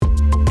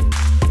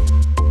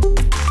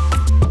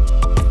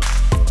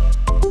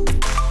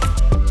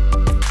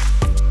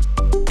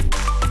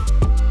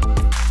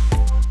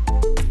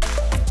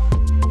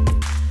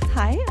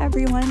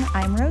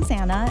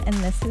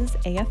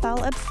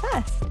AFL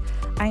Obsessed.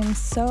 I'm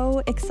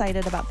so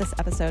excited about this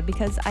episode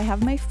because I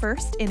have my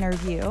first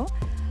interview.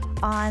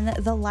 On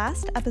the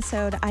last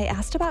episode, I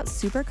asked about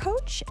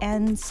Supercoach,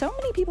 and so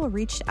many people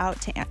reached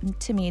out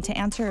to me to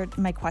answer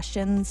my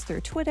questions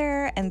through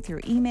Twitter and through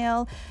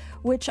email,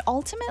 which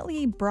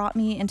ultimately brought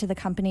me into the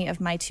company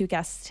of my two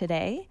guests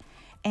today.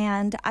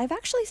 And I've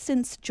actually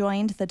since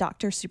joined the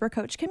Dr.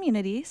 Supercoach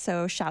community,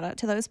 so shout out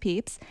to those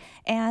peeps.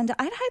 And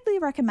I'd highly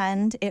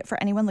recommend it for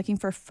anyone looking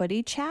for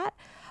footy chat,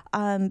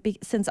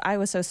 since I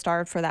was so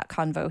starved for that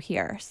convo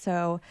here.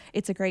 So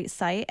it's a great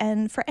site.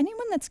 And for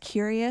anyone that's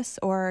curious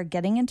or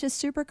getting into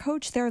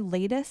Supercoach, their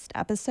latest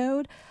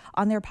episode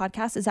on their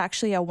podcast is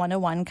actually a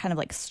 101 kind of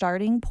like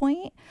starting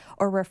point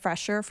or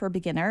refresher for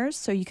beginners.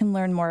 So you can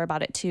learn more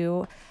about it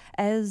too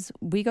as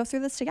we go through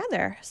this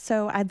together.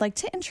 So I'd like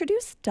to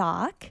introduce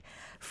Doc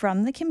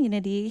from the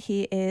community.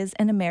 He is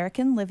an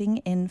American living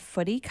in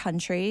footy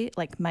country,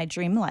 like my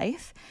dream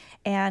life.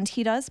 And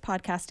he does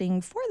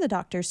podcasting for the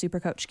Dr.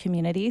 Supercoach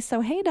community.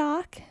 So, hey,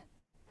 Doc.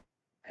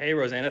 Hey,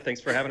 Rosanna.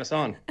 Thanks for having us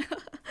on.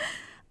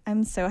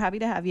 I'm so happy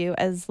to have you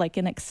as like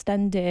an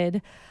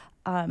extended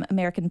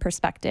American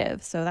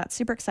perspective. So that's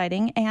super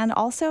exciting. And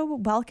also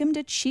welcome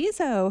to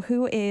Chizo,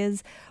 who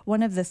is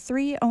one of the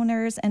three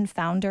owners and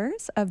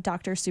founders of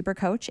Dr.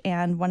 Supercoach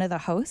and one of the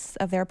hosts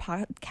of their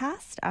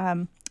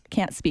podcast,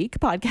 Can't Speak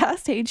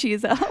podcast. Hey,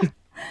 Chizo.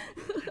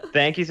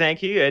 Thank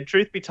you.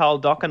 Truth be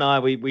told, Doc and I,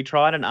 we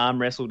tried an arm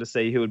wrestle to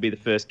see who would be the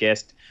first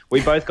guest.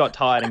 We both got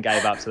tired and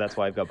gave up, so that's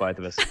why we've got both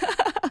of us.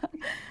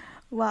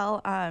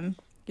 Well,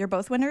 you're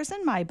both winners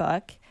in my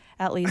book,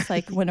 at least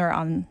like when we're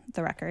on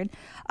the record.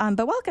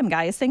 But welcome,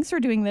 guys. Thanks for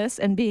doing this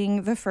and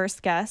being the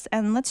first guest.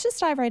 And let's just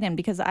dive right in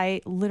because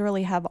I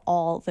literally have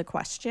all the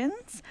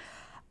questions.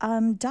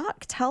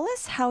 Doc, tell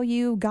us how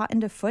you got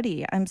into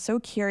footy. I'm so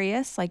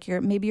curious, like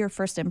maybe your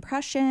first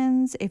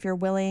impressions, if you're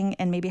willing,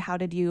 and maybe how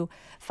did you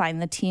find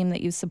the team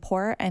that you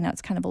support? I know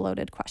it's kind of a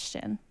loaded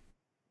question.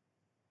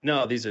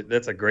 No,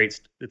 that's a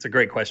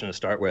great question to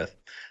start with.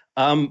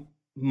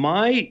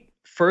 My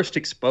first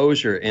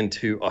exposure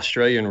into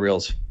Australian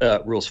rules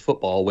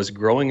football was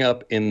growing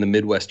up in the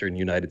Midwestern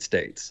United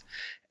States.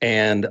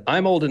 And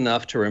I'm old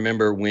enough to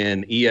remember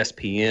when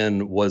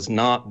ESPN was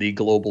not the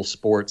global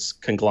sports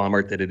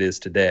conglomerate that it is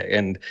today.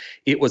 And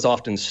it was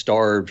often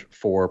starved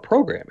for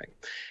programming.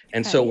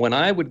 And so when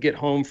I would get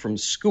home from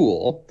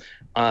school,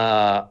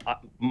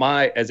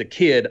 as a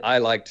kid, I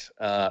liked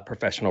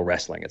professional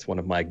wrestling. It's one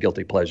of my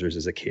guilty pleasures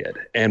as a kid.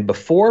 And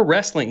before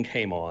wrestling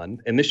came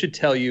on, and this should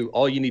tell you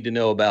all you need to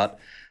know about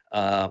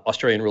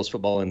Australian rules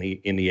football in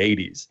the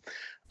 80s,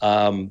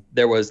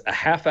 there was a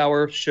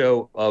half-hour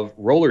show of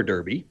roller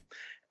derby,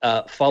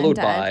 followed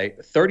by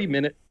 30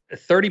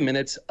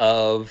 minutes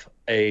of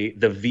the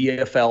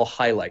VFL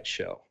highlight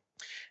show.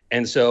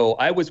 And so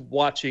I was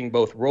watching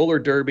both roller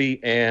derby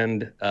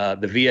and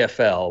the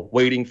VFL,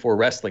 waiting for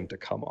wrestling to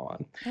come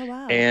on. Oh,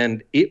 wow.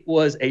 And it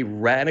was a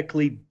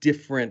radically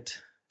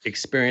different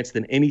experience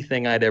than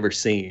anything I'd ever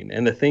seen.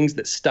 And the things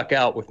that stuck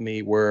out with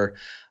me were,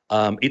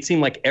 it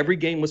seemed like every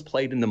game was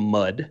played in the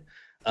mud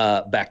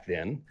back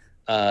then.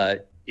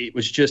 It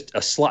was just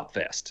a slot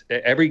fest.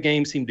 Every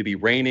game seemed to be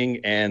raining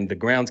and the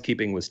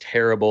groundskeeping was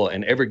terrible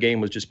and every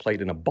game was just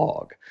played in a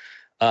bog.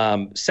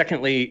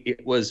 Secondly,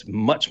 it was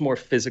much more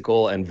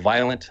physical and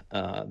violent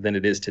than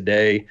it is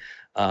today.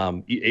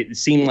 It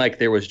seemed like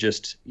there was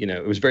just,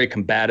 it was very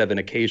combative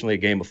and occasionally a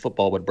game of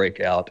football would break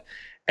out.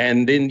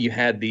 And then you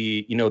had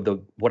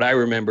what I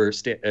remember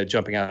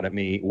jumping out at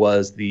me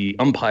was the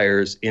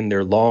umpires in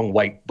their long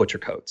white butcher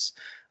coats,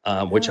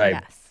 which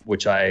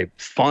I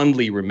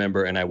fondly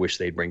remember and I wish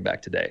they'd bring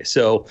back today.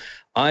 So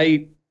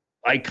I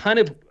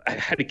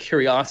had a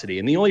curiosity,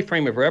 and the only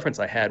frame of reference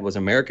I had was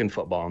American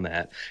football on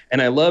that. And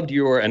I loved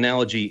your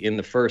analogy in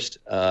the first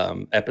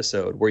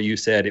episode where you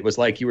said it was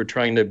like you were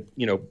trying to,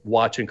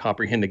 watch and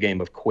comprehend a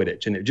game of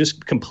Quidditch. And it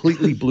just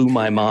completely blew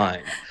my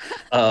mind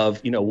of,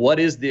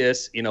 what is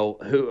this?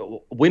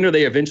 When are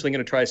they eventually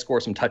going to try to score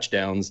some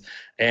touchdowns?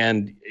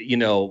 And,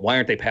 why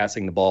aren't they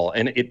passing the ball?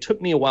 And it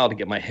took me a while to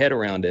get my head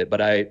around it,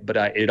 but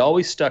it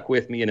always stuck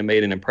with me and it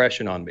made an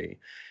impression on me.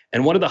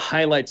 And one of the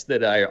highlights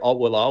that I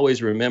will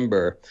always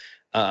remember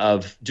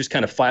of just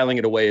kind of filing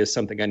it away as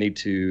something I need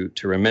to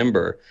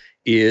remember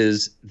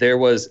is there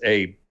was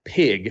a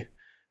pig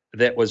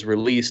that was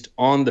released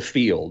on the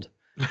field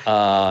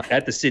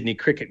at the Sydney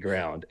Cricket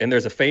Ground. And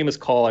there's a famous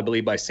call, I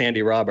believe, by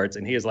Sandy Roberts.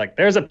 And he is like,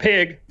 there's a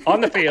pig on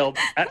the field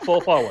at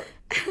full forward.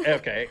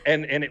 Okay.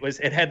 And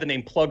it had the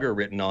name Plugger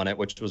written on it,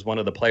 which was one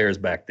of the players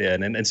back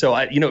then. And so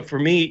for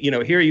me,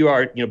 here you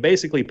are,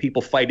 basically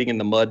people fighting in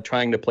the mud,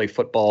 trying to play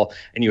football,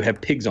 and you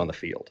have pigs on the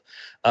field.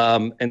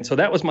 And so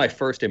that was my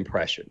first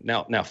impression.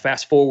 Now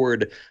fast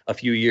forward a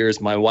few years,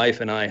 my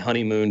wife and I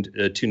honeymooned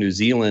to New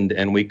Zealand,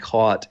 and we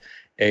caught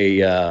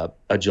a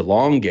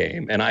Geelong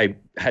game, and I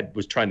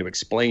was trying to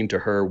explain to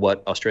her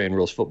what Australian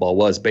rules football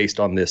was based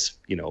on this,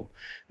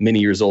 many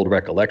years old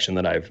recollection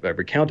that I've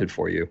recounted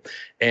for you.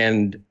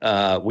 And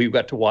we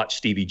got to watch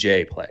Stevie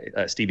J play,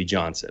 Stevie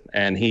Johnson,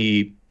 and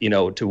he,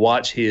 to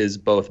watch his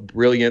both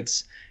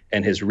brilliance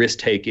and his risk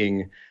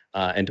taking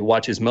and to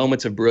watch his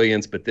moments of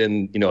brilliance, but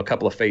then, a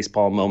couple of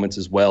facepalm moments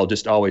as well,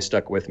 just always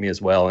stuck with me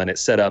as well. And it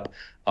set up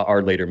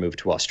our later move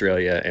to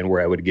Australia, and where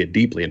I would get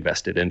deeply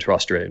invested into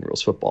Australian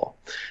rules football.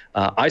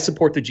 I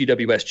support the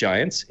GWS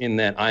Giants in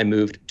that I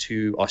moved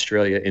to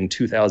Australia in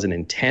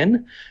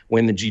 2010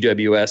 when the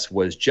GWS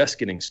was just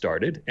getting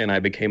started, and I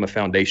became a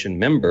foundation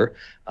member.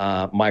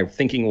 My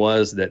thinking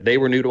was that they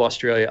were new to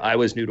Australia. I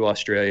was new to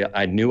Australia.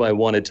 I knew I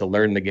wanted to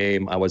learn the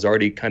game. I was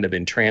already kind of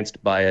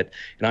entranced by it.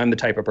 And I'm the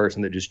type of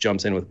person that just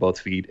jumps in with both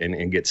feet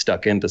and gets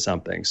stuck into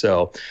something.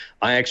 So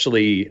I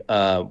actually,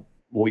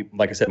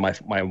 like I said, my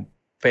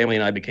family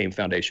and I became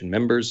foundation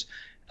members.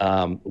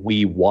 I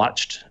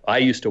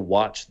used to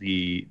watch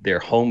their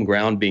home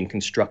ground being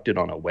constructed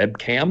on a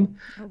webcam.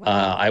 Oh,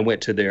 wow. I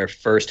went to their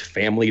first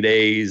family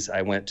days.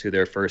 I went to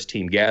their first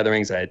team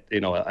gatherings. I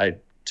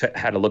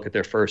had a look at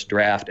their first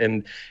draft.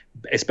 And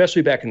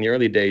especially back in the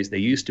early days, they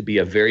used to be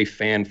a very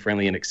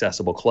fan-friendly and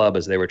accessible club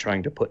as they were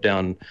trying to put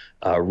down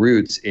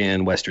roots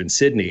in Western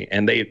Sydney.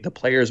 And the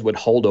players would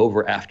hold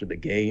over after the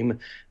game.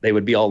 They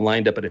would be all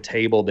lined up at a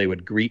table. They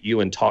would greet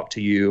you and talk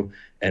to you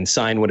and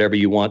sign whatever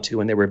you want to.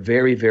 And they were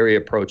very, very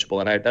approachable.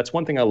 And that's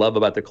one thing I love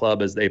about the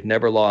club is they've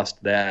never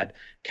lost that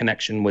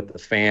connection with the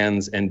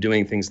fans and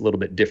doing things a little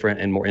bit different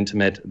and more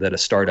intimate that a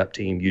startup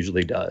team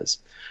usually does.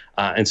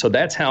 And so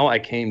that's how I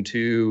came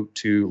to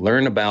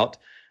learn about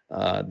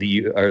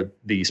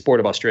the sport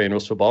of Australian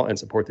rules football and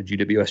support the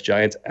GWS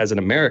Giants as an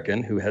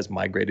American who has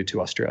migrated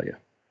to Australia.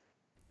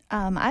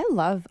 I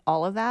love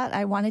all of that.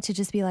 I wanted to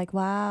just be like,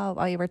 wow,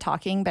 while you were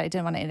talking, but I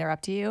didn't want to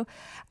interrupt you.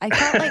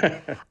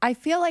 I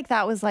feel like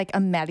that was like a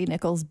Maddie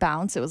Nichols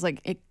bounce. It was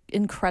like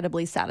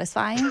incredibly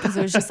satisfying because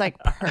it was just like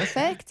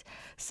perfect.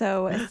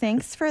 So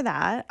thanks for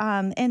that.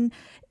 And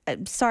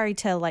sorry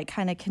to like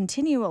kind of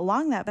continue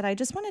along that, but I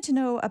just wanted to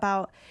know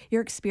about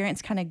your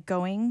experience kind of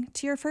going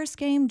to your first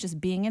game, just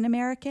being an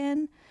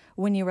American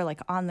when you were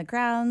like on the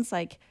grounds,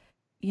 like,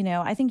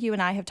 I think you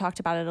and I have talked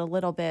about it a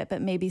little bit,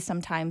 but maybe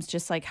sometimes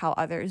just like how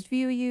others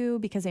view you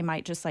because they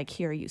might just like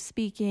hear you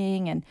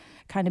speaking and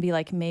kind of be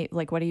like,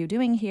 what are you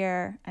doing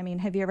here? I mean,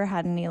 have you ever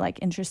had any like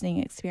interesting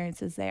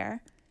experiences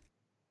there?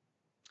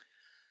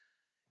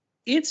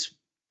 It's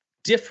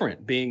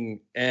different being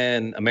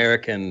an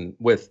American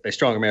with a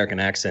strong American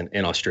accent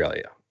in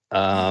Australia.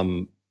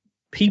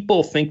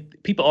 People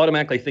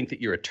automatically think that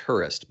you're a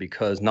tourist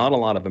because not a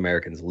lot of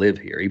Americans live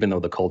here, even though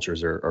the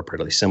cultures are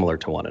pretty similar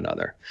to one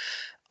another.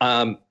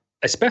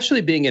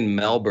 Especially being in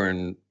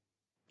Melbourne,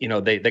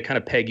 they kind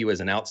of peg you as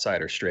an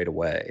outsider straight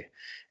away.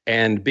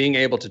 And being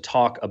able to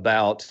talk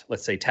about,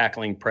 let's say,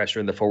 tackling pressure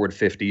in the forward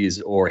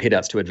 50s or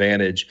hitouts to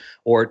advantage,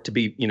 or to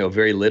be,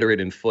 very literate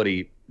in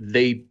footy,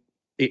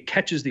 it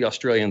catches the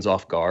Australians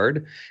off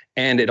guard.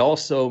 And it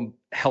also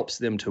helps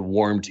them to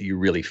warm to you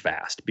really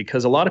fast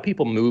because a lot of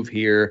people move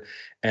here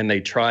and they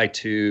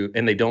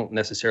don't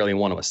necessarily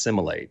want to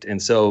assimilate.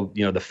 And so,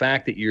 the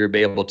fact that you're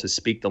able to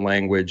speak the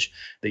language,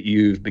 that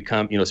you've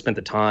become, spent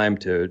the time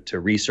to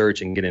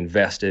research and get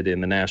invested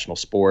in the national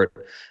sport,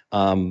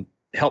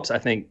 helps, I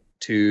think,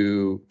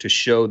 to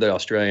show the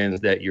Australians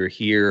that you're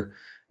here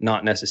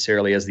not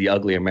necessarily as the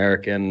ugly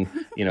American,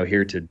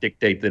 here to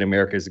dictate that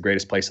America is the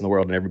greatest place in the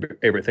world and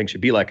everything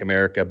should be like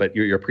America, but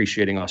you're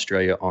appreciating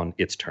Australia on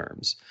its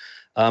terms.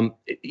 I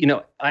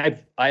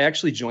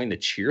actually joined the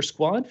cheer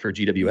squad for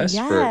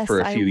GWS for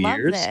a few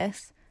years.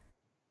 This.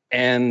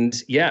 And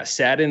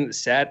sat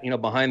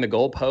behind the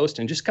goalpost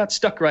and just got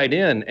stuck right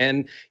in.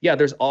 And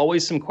there's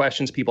always some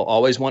questions. People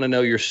always want to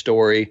know your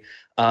story.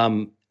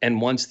 And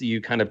once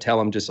you kind of tell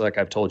them, just like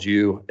I've told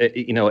you,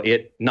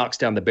 it knocks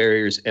down the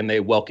barriers and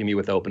they welcome you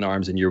with open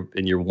arms, and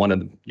you're one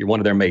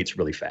of their mates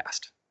really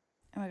fast.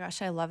 Oh my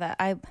gosh, I love that.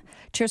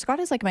 Cheer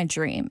squad is like my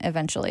dream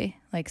eventually.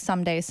 Like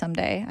someday,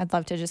 I'd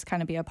love to just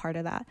kind of be a part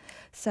of that.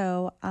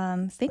 So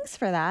thanks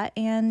for that.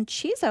 And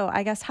Chizo,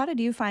 I guess, how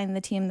did you find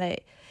the team that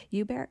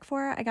you barrack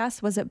for? I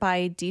guess, was it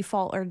by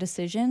default or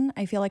decision?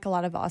 I feel like a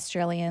lot of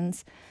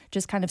Australians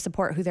just kind of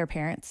support who their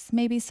parents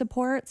maybe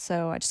support.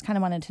 So I just kind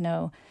of wanted to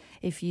know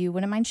if you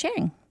wouldn't mind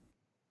sharing.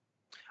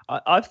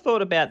 I've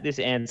thought about this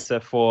answer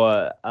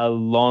for a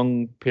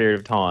long period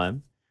of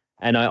time,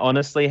 and I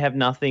honestly have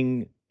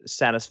nothing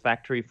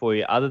satisfactory for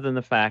you other than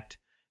the fact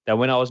that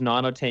when I was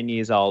 9 or 10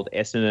 years old,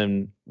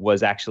 Essendon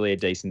was actually a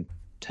decent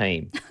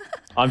team.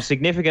 I'm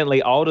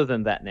significantly older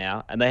than that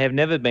now, and they have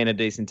never been a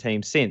decent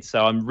team since.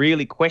 So I'm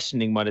really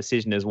questioning my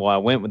decision as why I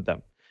went with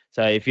them.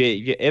 So if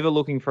you're ever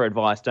looking for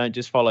advice, don't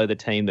just follow the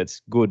team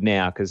that's good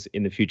now, because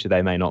in the future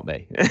they may not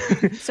be.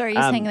 So are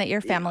you saying that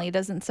your family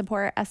doesn't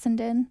support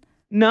Essendon?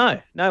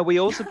 No, we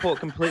all support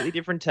completely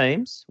different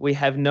teams. We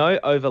have no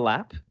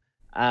overlap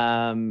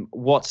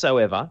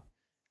whatsoever.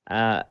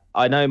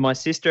 I know my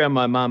sister and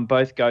my mum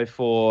both go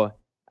for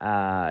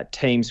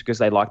teams because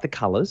they like the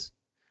colours.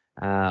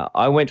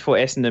 I went for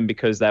Essendon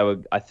because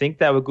I think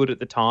they were good at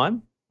the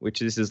time, which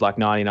this is like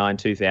 99,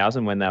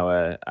 2000 when they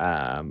were,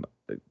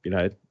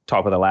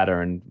 top of the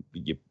ladder and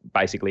you're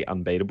basically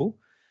unbeatable.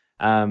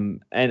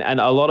 And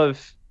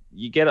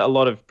you get a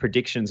lot of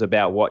predictions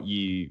about what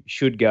you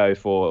should go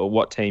for or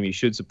what team you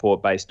should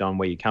support based on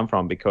where you come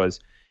from,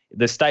 because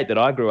the state that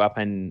I grew up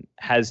in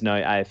has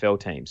no AFL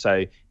team.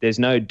 So there's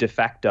no de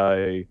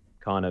facto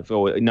kind of,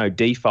 or no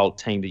default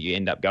team that you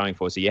end up going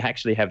for. So you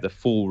actually have the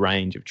full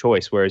range of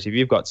choice. Whereas if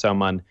you've got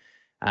someone,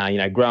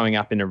 growing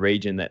up in a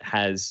region that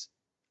has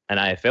an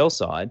AFL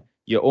side,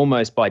 you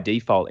almost by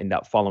default end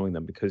up following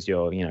them because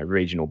you're,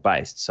 regional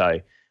based.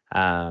 So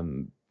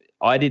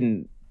I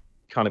didn't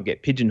kind of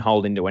get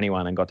pigeonholed into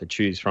anyone and got to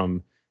choose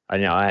from,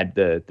 I had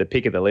the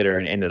pick of the litter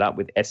and ended up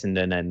with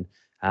Essendon.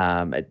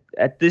 And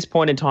at this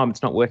point in time,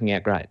 it's not working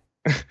out great.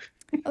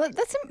 Well,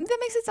 that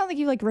makes it sound like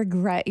you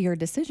regret your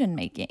decision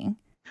making.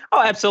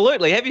 Oh,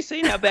 absolutely. Have you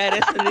seen how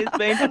bad Essendon has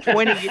been for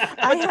 20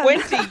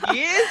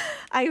 years?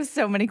 I have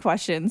so many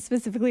questions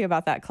specifically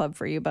about that club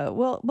for you, but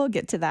we'll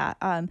get to that.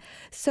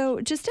 So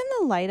just in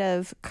the light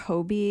of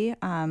Kobe,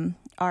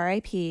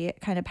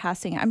 RIP, kind of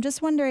passing, I'm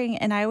just wondering,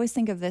 and I always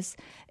think of this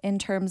in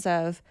terms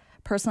of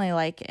personally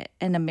like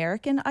an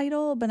American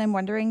Idol, but I'm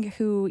wondering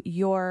who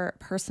your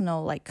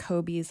personal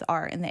Kobe's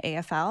are in the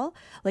AFL,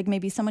 like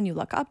maybe someone you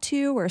look up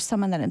to or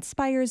someone that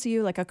inspires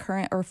you, like a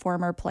current or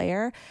former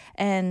player.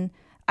 And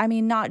I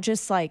mean, not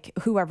just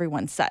who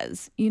everyone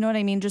says, you know what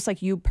I mean? Just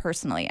you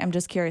personally. I'm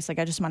just curious. I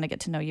just want to get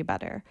to know you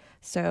better.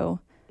 So.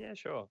 Yeah,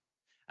 sure.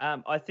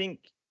 I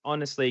think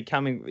honestly,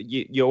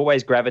 you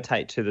always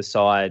gravitate to the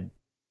side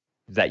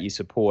that you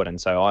support. And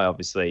so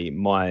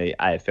my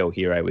AFL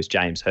hero was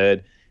James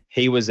Hird.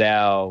 He was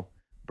our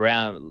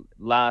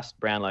last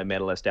Brownlow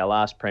medalist, our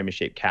last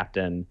premiership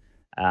captain.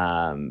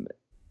 And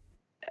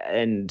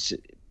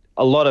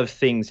a lot of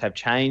things have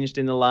changed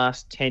in the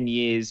last 10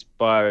 years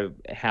by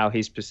how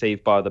he's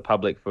perceived by the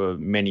public for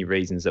many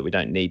reasons that we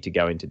don't need to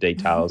go into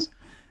details.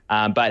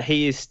 But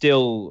he is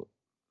still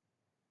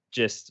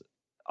just,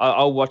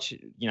 I'll watch,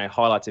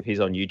 highlights of his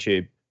on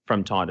YouTube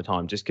from time to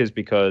time, just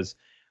because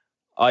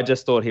I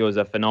just thought he was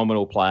a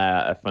phenomenal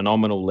player, a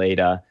phenomenal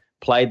leader,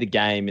 played the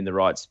game in the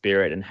right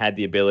spirit and had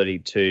the ability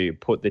to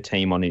put the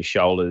team on his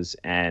shoulders.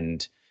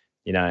 And,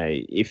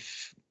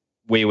 if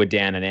we were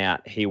down and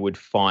out, he would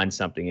find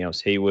something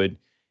else. He would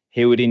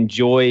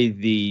enjoy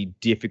the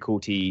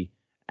difficulty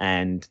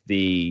and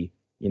when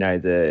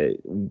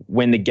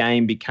the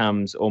game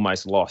becomes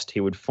almost lost, he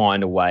would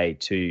find a way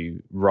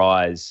to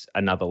rise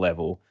another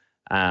level.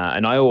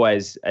 And I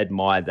always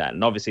admired that.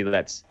 And obviously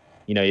that's,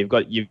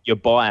 you're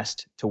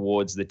biased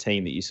towards the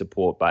team that you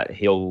support, but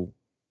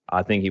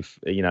I think if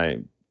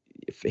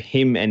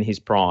him and his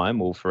prime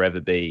will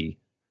forever be,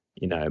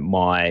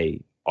 my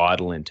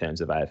idol in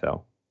terms of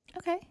AFL.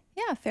 Okay.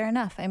 Yeah, fair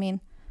enough. I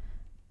mean,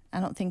 I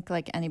don't think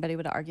anybody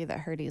would argue that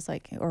Hirdy's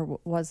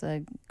was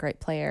a great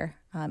player.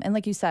 And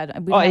like you said,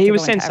 he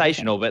was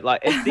sensational,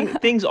 but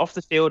things off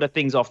the field are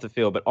things off the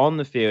field. But on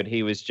the field,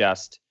 he was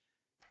just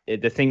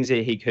the things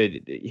that he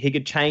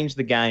could change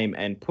the game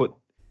and put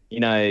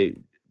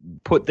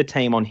the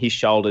team on his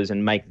shoulders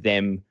and make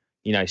them,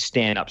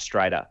 stand up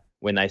straighter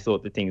when they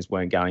thought that things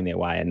weren't going their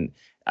way. And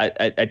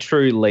a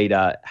true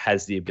leader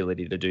has the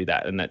ability to do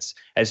that. And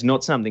it's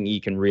not something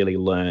you can really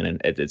learn.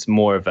 And it's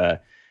more of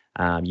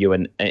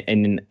an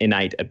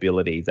innate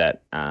ability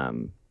that,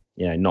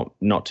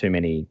 not too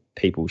many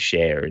people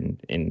share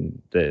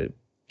in the,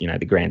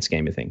 the grand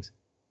scheme of things.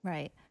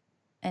 Right.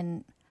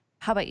 And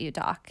how about you,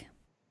 Doc?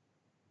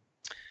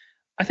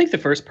 I think the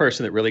first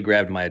person that really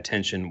grabbed my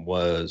attention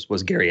was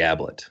Gary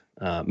Ablett.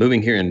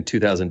 Moving here in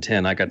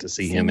 2010, I got to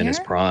see him in his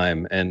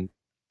prime and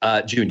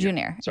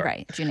junior. Sorry.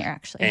 Right, junior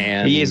actually.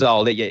 And he is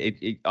old.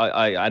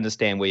 I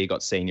understand where you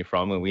got senior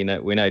from, and we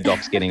know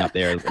Doc's getting up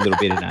there a little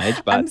bit in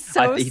age, but I'm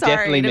so he sorry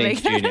definitely to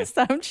means make junior. that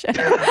assumption.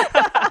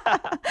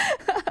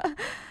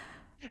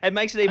 It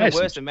makes it even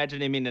worse.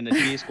 Imagine him in a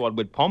cheer squad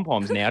with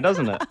pom-poms now,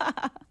 doesn't it?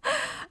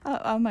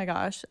 Oh my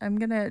gosh. I'm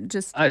going to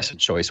just... I have some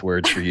choice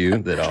words for you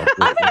that I'm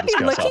we'll going to be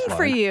discuss looking offline.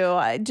 for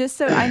you, just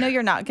so I know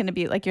you're not going to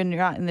be you're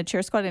not in the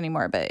cheer squad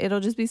anymore, but it'll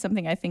just be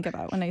something I think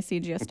about when I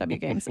see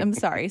GSW games. I'm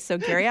sorry. So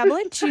Gary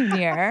Ablett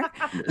Jr.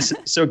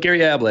 So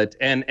Gary Ablett,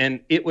 and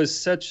it was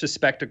such a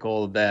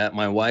spectacle that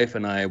my wife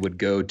and I would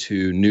go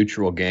to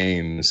neutral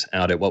games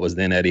out at what was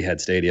then Etihad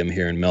Stadium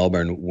here in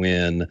Melbourne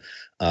when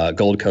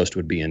Gold Coast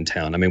would be in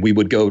town. I mean, we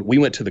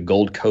went to the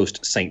Gold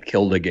Coast St.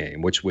 Kilda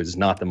game, which was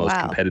not the most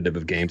competitive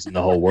of games in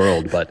the whole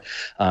world, but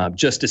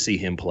just to see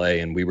him play,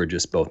 and we were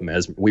just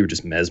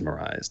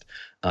mesmerized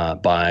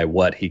by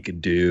what he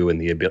could do and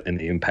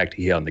the impact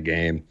he had on the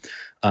game.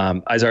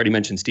 As I already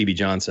mentioned, Stevie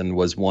Johnson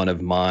was one of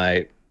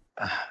my,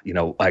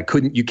 you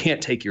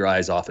couldn't take your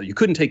eyes off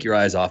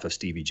of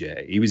Stevie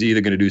J. He was either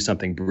going to do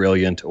something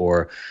brilliant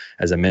or,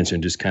 as I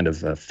mentioned, just kind of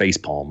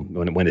facepalm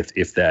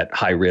if that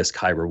high risk,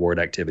 high reward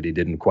activity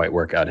didn't quite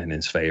work out in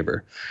his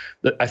favor.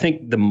 But I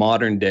think the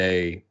modern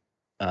day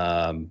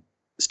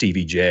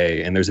Stevie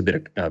J, and there's a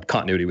bit of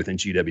continuity within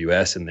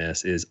GWS in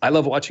this, is I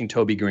love watching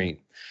Toby Green.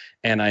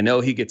 And I know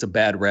he gets a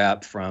bad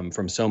rap from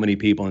so many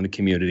people in the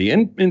community,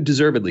 and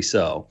deservedly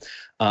so.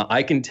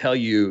 I can tell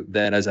you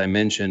that, as I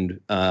mentioned,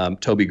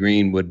 Toby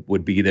Green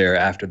would be there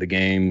after the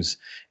games.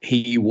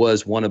 He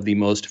was one of the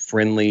most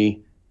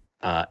friendly,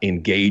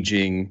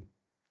 engaging,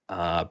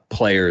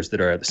 players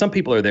that are, some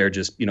people are there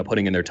just,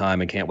 putting in their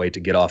time and can't wait to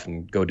get off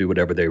and go do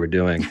whatever they were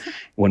doing.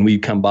 When we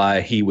come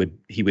by, he would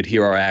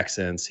hear our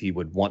accents. He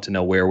would want to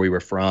know where we were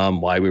from,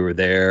 why we were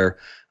there,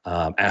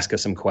 ask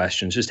us some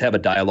questions, just have a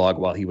dialogue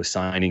while he was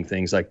signing,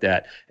 things like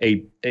that.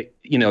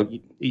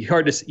 It's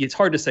hard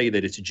to say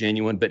that it's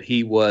genuine, but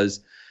he was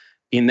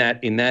in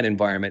that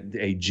environment,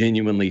 a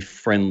genuinely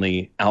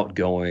friendly,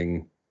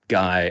 outgoing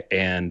guy.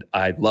 And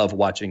I love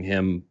watching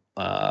him,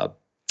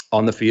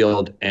 on the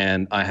field,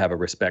 and I have a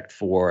respect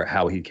for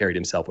how he carried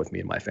himself with me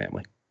and my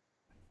family.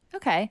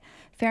 Okay,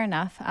 fair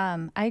enough.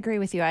 I agree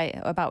with you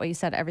about what you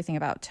said, everything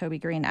about Toby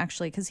Green,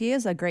 actually, because he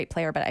is a great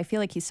player, but I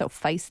feel like he's so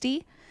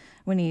feisty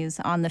when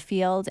he's on the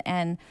field.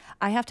 And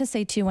I have to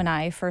say, too, when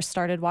I first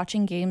started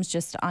watching games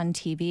just on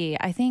TV,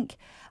 I think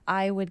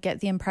I would get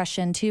the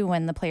impression, too,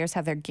 when the players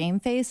have their game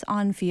face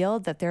on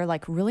field, that they're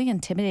like really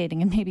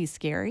intimidating and maybe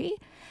scary.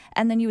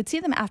 And then you would see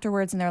them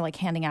afterwards and they're like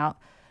handing out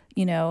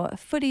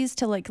footies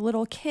to like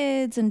little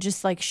kids and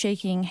just like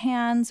shaking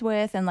hands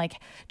with, and like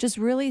just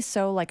really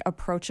so like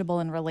approachable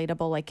and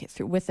relatable, like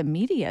with the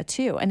media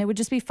too. And it would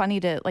just be funny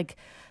to like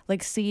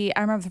see.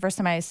 I remember the first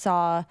time I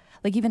saw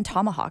like even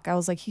Tomahawk, I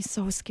was like, he's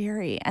so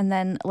scary. And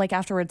then like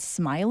afterwards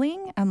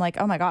smiling, I'm like,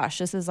 oh my gosh,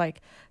 this is like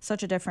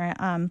such a different,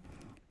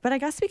 but I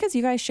guess because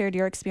you guys shared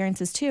your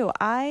experiences too,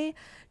 I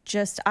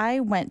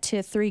went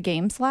to 3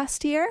 games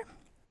last year,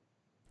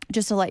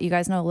 just to let you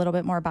guys know a little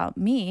bit more about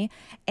me.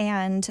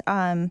 And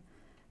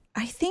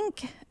I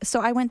think,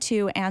 so I went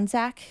to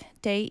Anzac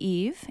Day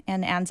Eve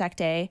and Anzac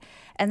Day,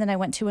 and then I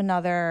went to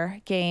another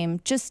game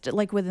just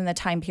like within the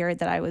time period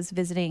that I was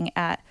visiting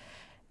at,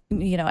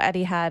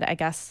 Etihad, I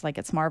guess like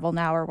it's Marvel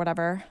now or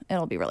whatever.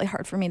 It'll be really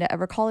hard for me to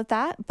ever call it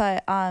that.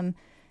 But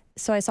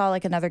so I saw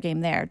like another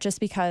game there just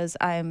because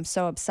I'm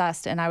so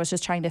obsessed, and I was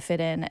just trying to fit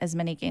in as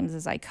many games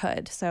as I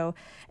could. So,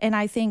 and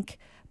I think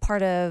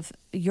part of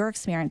your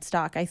experience,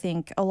 Doc, I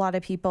think a lot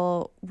of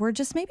people were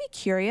just maybe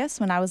curious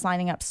when I was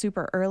lining up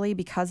super early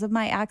because of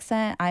my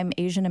accent. I'm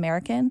Asian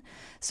American.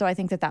 So I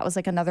think that was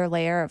like another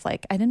layer of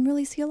like, I didn't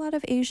really see a lot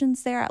of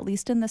Asians there, at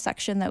least in the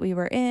section that we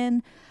were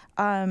in.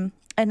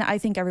 And I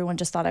think everyone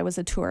just thought I was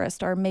a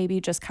tourist or maybe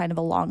just kind of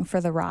along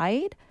for the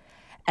ride.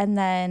 And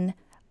then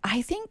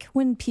I think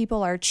when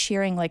people are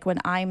cheering, like when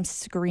I'm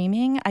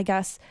screaming, I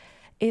guess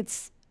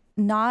it's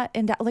not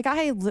in doubt. Like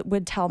I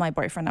would tell my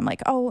boyfriend, I'm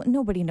like, oh,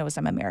 nobody knows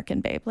I'm American,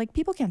 babe. Like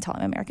people can't tell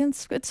I'm American.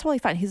 It's totally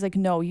fine. He's like,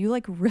 no, you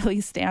like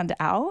really stand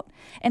out.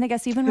 And I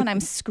guess even when I'm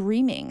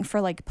screaming for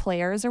like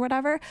players or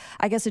whatever,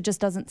 I guess it just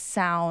doesn't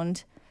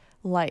sound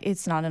like,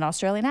 it's not an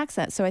Australian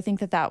accent. So I think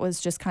that was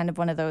just kind of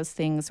one of those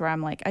things where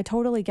I'm like, I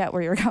totally get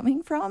where you're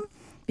coming from,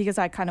 because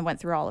I kind of went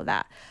through all of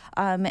that.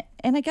 And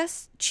I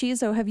guess,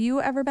 Chizo, have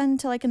you ever been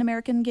to like an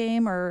American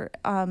game or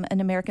an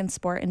American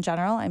sport in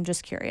general? I'm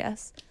just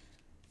curious.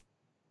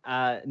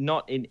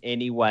 Not in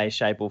any way,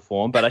 shape, or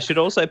form. But I should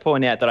also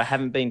point out that I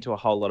haven't been to a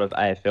whole lot of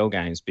AFL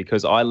games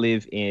because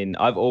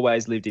I've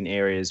always lived in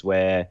areas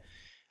where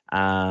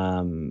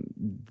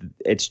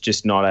it's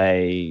just not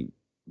a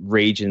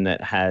region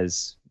that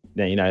has,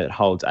 that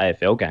holds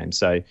AFL games.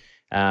 So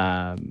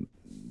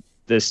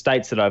the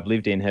states that I've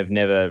lived in have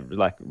never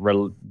like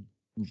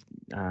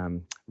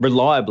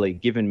reliably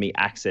given me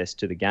access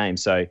to the game.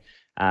 So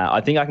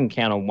I think I can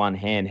count on one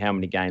hand how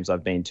many games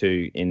I've been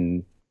to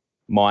in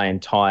my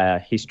entire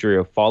history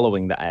of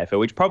following the AFL,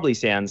 which probably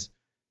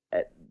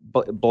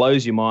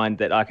blows your mind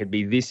that I could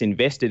be this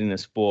invested in a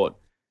sport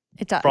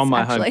from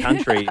my home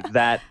country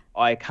that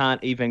I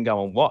can't even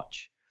go and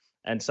watch.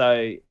 And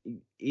so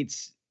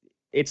it's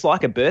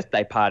like a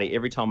birthday party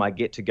every time I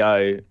get to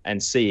go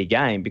and see a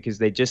game because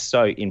they're just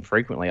so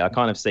infrequently. I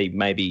kind of see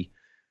maybe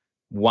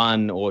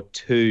 1 or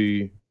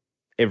 2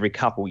 every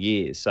couple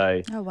years.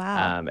 So oh,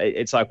 wow.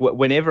 It's like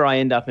whenever I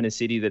end up in a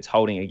city that's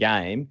holding a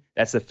game,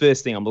 that's the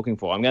first thing I'm looking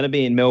for. I'm going to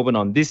be in Melbourne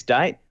on this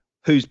date.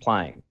 Who's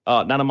playing?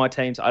 Oh, none of my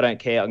teams. I don't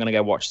care. I'm going to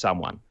go watch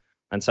someone.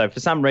 And so for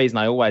some reason,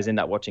 I always end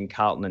up watching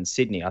Carlton and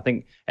Sydney. I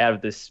think out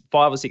of this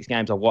 5 or 6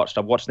 games I've watched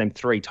them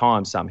 3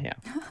 times somehow.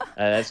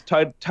 It's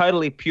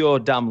totally pure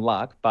dumb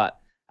luck, but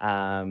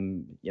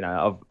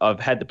I've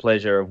had the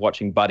pleasure of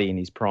watching Buddy in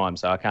his prime,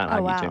 so I can't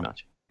argue too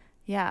much.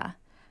 Yeah.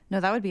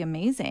 No, that would be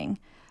amazing.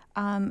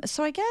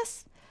 So I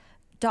guess,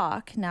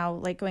 Doc, now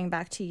like going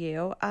back to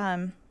you,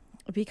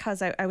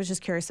 because I was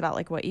just curious about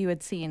like what you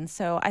had seen.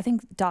 So I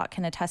think Doc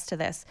can attest to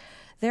this.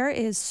 There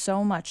is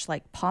so much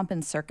like pomp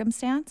and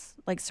circumstance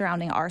like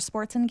surrounding our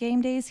sports and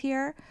game days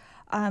here.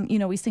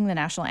 We sing the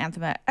national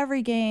anthem at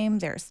every game.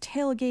 There's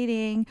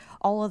tailgating.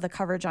 All of the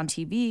coverage on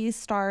TV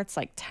starts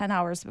like 10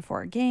 hours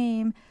before a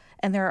game.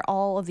 And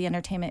all of the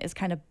entertainment is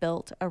kind of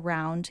built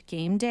around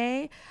game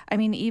day. I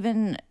mean,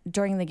 even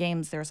during the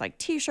games, there's like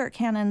T-shirt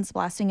cannons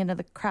blasting into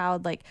the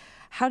crowd. Like,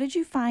 how did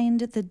you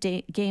find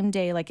the game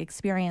day like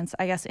experience,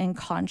 I guess, in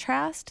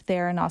contrast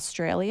there in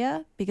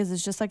Australia? Because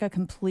it's just like a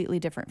completely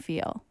different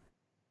feel.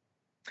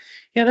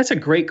 Yeah, that's a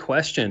great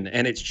question.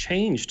 And it's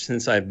changed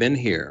since I've been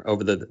here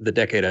over the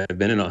decade I've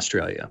been in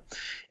Australia.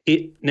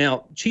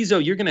 Now,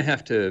 Chizo, you're going to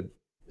have to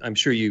I'm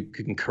sure you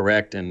can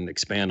correct and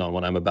expand on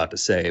what I'm about to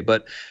say.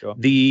 But Sure.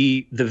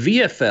 the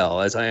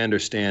VFL, as I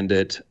understand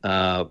it,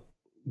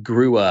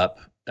 grew up.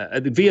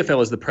 The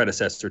VFL is the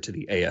predecessor to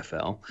the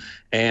AFL,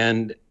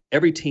 and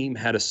every team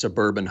had a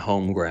suburban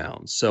home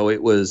ground. So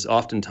it was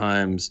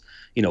oftentimes,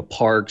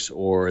 parks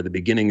or the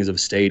beginnings of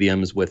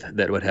stadiums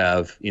that would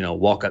have,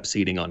 walk-up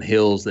seating on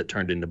hills that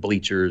turned into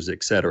bleachers,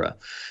 et cetera.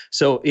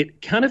 So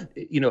it kind of,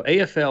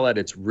 AFL at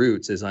its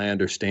roots, as I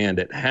understand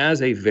it,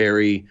 has a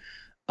very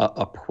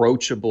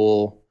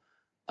approachable,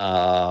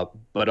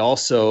 but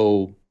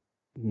also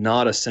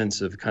not a sense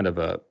of kind of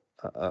a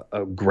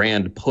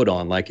grand put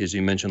on, like, as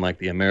you mentioned, like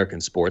the American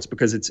sports,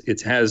 because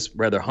it has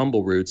rather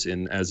humble roots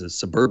as a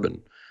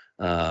suburban,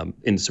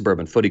 in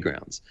suburban footy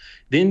grounds.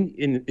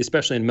 Then,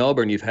 especially in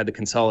Melbourne, you've had the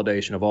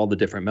consolidation of all the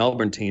different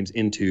Melbourne teams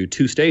into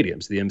two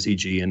stadiums, the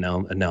MCG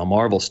and now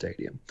Marvel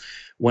Stadium.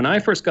 When I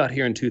first got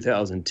here in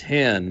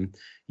 2010,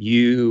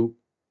 you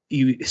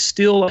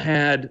still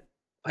had,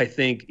 I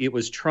think it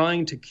was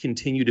trying to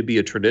continue to be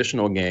a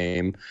traditional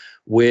game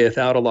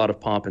without a lot of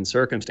pomp and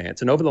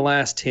circumstance. And over the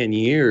last 10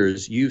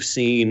 years, you've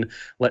seen,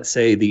 let's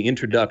say, the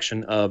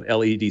introduction of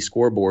LED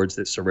scoreboards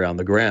that surround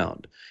the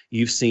ground.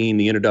 You've seen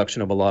the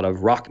introduction of a lot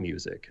of rock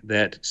music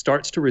that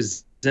starts to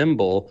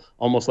resemble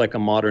almost like a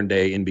modern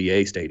day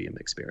NBA stadium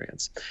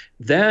experience.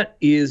 That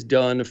is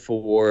done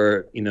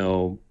for,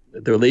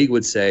 the league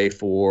would say,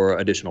 for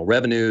additional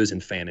revenues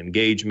and fan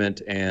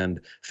engagement and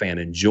fan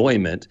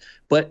enjoyment.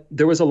 But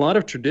there was a lot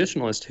of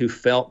traditionalists who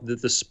felt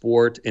that the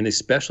sport, and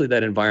especially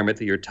that environment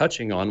that you're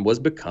touching on, was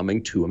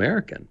becoming too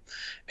American.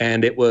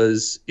 And it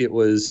was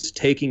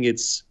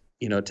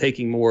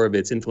taking more of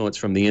its influence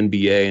from the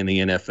NBA and the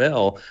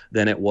NFL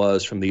than it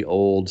was from the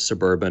old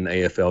suburban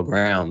AFL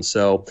grounds.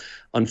 So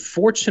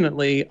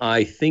unfortunately,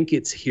 I think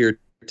it's here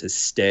to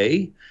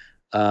stay.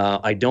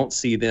 I don't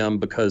see them,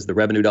 because the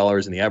revenue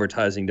dollars and the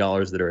advertising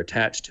dollars that are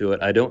attached to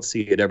it, I don't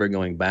see it ever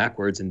going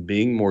backwards and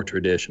being more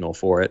traditional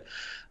for it.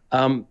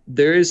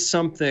 There is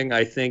something,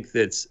 I think,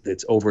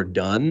 that's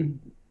overdone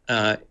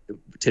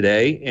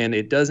today, and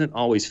it doesn't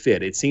always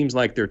fit. It seems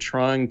like they're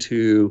trying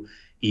to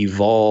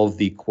evolve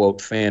the,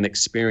 quote, fan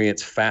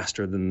experience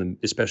faster than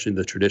especially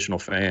the traditional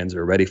fans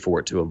are ready for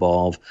it to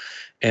evolve.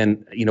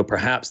 And,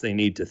 perhaps they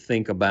need to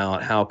think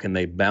about how can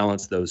they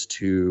balance those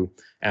two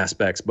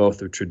aspects, both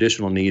the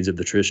traditional needs of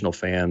the traditional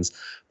fans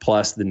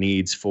plus the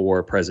needs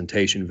for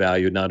presentation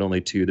value, not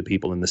only to the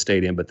people in the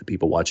stadium, but the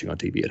people watching on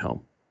TV at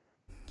home.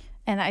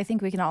 And I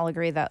think we can all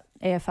agree that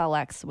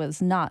AFLX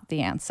was not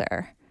the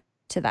answer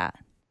to that.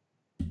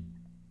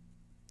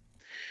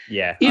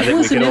 Yeah, I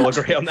think we can all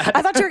agree on that.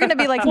 I thought you were going to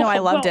be like, no, I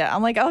loved it.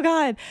 I'm like, oh,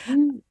 God.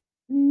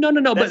 No.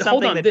 That's but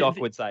hold on. That Doc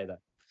would say that.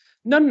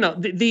 No.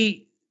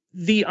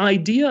 The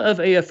idea of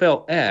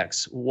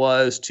AFLX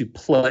was to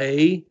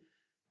play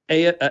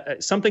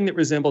something that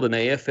resembled an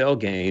AFL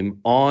game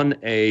on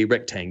a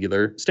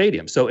rectangular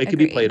stadium. So it could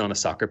be played on a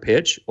soccer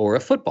pitch or a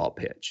football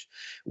pitch,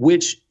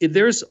 which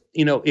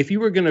if you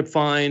were going to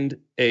find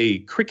a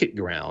cricket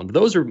ground,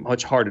 those are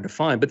much harder to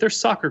find, but there's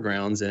soccer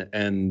grounds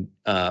and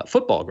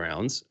football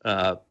grounds,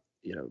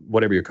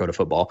 whatever your code of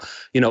football,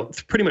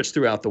 pretty much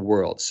throughout the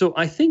world. So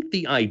I think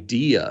the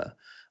idea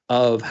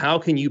of how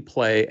can you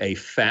play a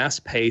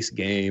fast-paced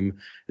game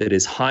that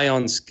is high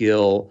on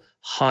skill,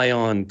 high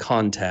on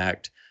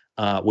contact,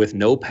 with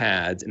no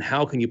pads, and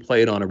how can you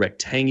play it on a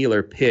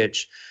rectangular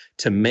pitch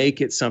to make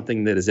it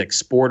something that is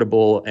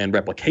exportable and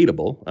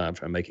replicatable,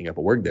 if I'm making up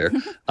a word there,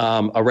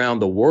 around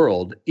the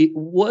world,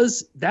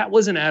 that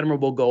was an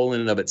admirable goal in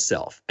and of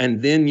itself.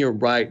 And then you're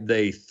right,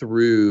 they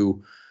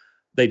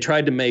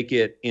tried to make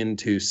it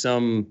into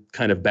some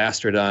kind of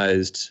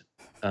bastardized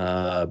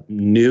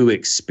new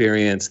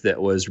experience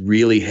that was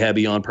really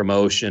heavy on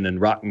promotion and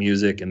rock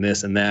music and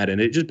this and that,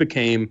 and it just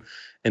became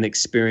an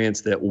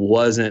experience that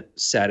wasn't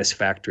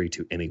satisfactory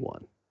to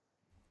anyone.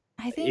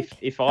 I think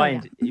if I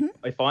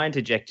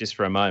interject just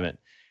for a moment,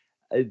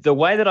 the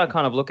way that I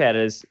kind of look at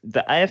it is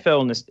the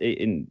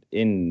AFL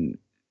in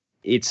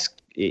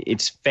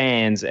its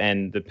fans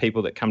and the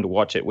people that come to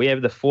watch it, we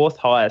have the fourth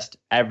highest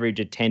average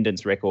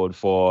attendance record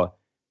for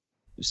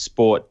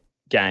sport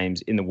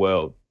games in the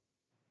world,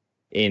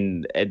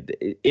 in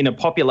a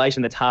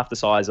population that's half the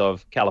size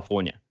of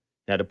California.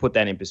 Now, to put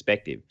that in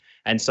perspective.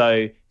 And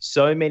so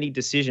many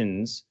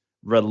decisions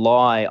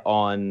rely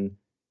on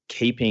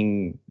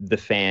keeping the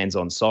fans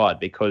on side,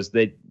 because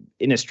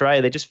in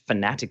Australia, they're just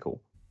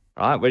fanatical,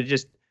 right? We're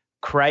just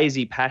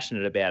crazy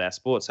passionate about our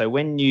sport. So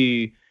when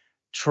you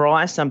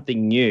try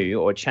something new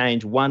or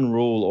change one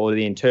rule or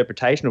the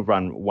interpretation of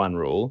one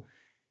rule,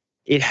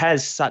 it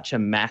has such a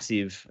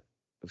massive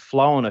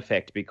flow-on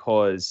effect,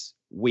 because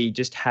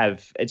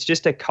it's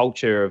just a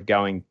culture of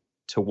going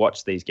to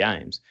watch these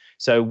games.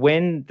 So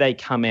when they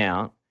come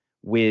out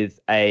with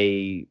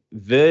a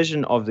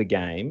version of the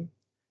game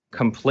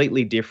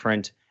completely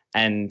different,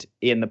 and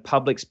in the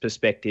public's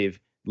perspective,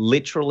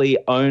 literally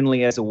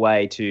only as a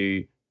way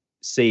to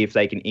see if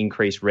they can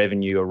increase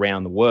revenue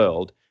around the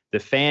world, the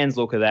fans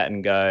look at that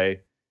and go,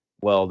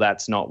 well,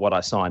 that's not what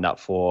I signed up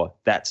for.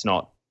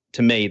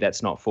 To me,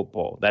 that's not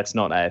football. That's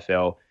not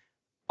AFL.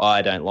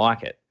 I don't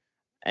like it.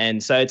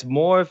 And so it's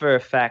more of a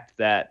fact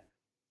that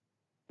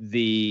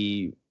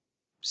the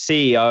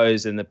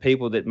CEOs and the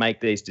people that make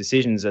these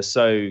decisions are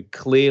so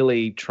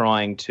clearly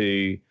trying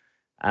to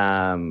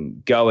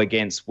go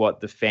against what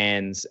the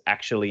fans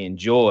actually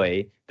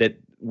enjoy that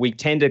we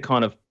tend to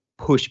kind of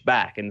push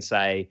back and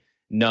say,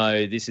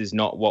 no, this is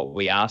not what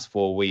we asked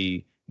for.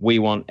 We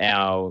want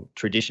our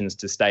traditions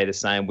to stay the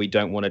same. We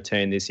don't want to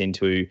turn this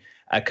into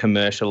a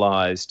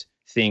commercialized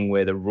thing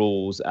where the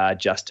rules are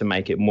just to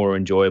make it more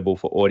enjoyable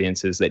for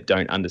audiences that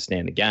don't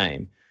understand the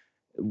game.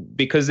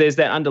 Because there's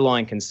that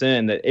underlying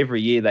concern that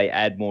every year they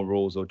add more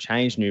rules or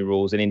change new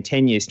rules, and in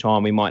 10 years'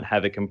 time, we might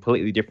have a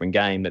completely different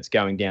game that's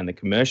going down the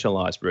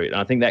commercialized route. And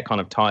I think that kind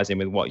of ties in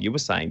with what you were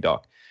saying,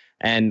 Doc.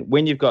 And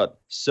when you've got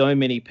so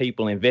many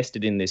people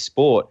invested in this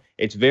sport,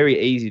 it's very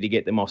easy to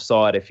get them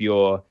offside if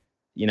you're,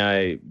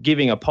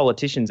 giving a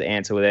politician's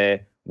answer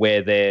there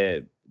where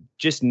they're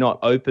just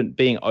not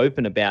being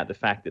open about the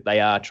fact that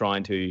they are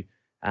trying to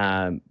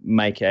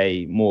make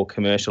a more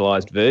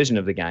commercialized version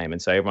of the game,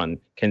 and so everyone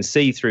can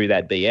see through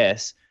that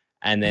BS,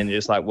 and then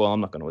just like, well,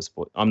 I'm not going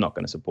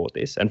to support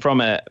this. And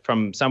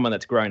from someone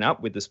that's grown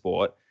up with the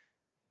sport,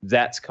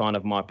 that's kind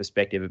of my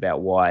perspective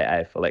about why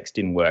AFLX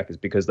didn't work, is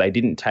because they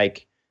didn't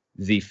take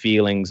the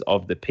feelings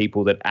of the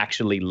people that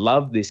actually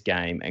love this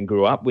game and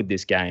grew up with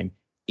this game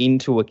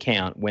into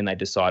account when they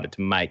decided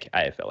to make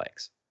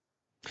AFLX.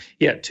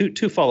 Yeah,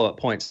 two follow-up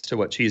points to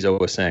what Chizo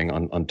was saying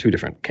on two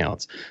different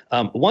counts.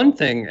 One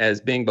thing, as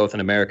being both an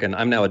American,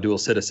 I'm now a dual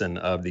citizen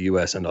of the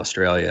U.S. and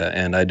Australia,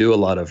 and I do a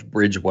lot of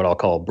what I'll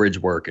call bridge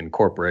work in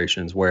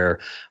corporations, where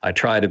I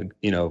try to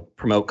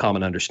promote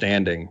common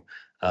understanding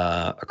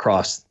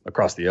across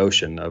the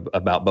ocean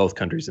about both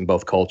countries and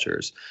both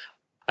cultures.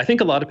 I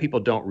think a lot of people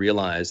don't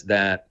realize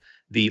that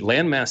the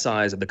landmass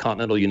size of the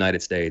continental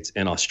United States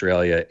and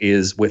Australia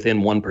is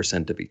within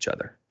 1% of each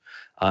other.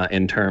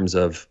 In terms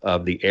of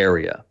the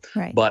area.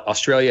 Right. But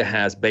Australia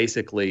has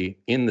basically,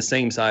 in the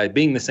same size,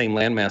 being the same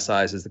landmass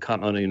size as the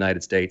continental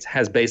United States,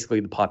 has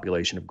basically the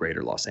population of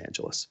greater Los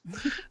Angeles.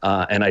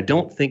 And I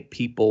don't think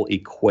people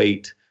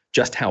equate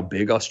just how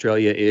big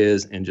Australia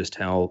is and just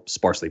how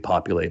sparsely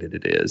populated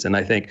it is. And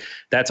I think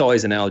that's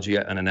always an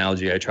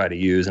analogy I try to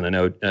use. And I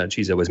know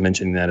Chizo was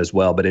mentioning that as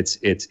well, but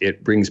it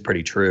rings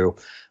pretty true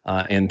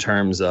in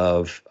terms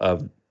of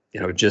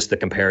just the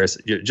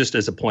comparison, just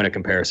as a point of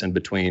comparison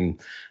between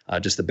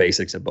just the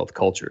basics of both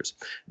cultures.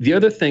 The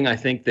other thing I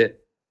think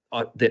that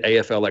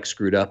AFLX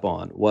screwed up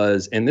on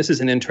was, and this is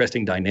an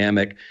interesting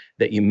dynamic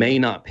that you may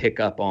not pick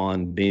up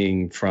on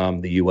being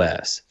from the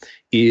U.S.,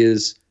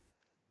 is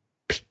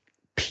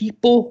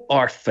people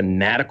are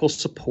fanatical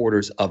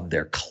supporters of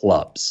their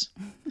clubs.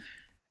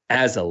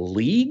 As a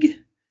league,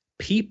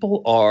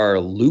 people are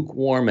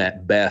lukewarm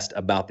at best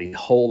about the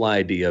whole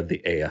idea of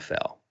the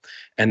AFL.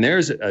 And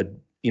there's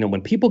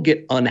when people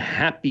get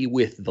unhappy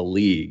with the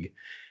league,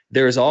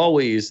 there's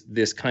always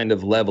this kind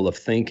of level of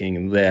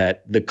thinking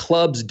that the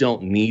clubs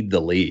don't need the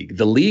league.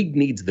 The league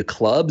needs the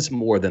clubs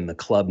more than the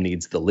club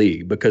needs the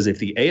league. Because if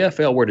the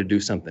AFL were to do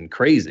something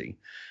crazy,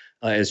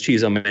 as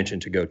Chizo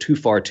mentioned, to go too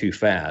far too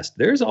fast,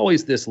 there's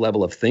always this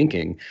level of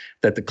thinking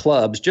that the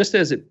clubs, just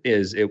as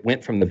it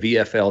went from the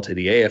VFL to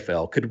the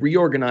AFL, could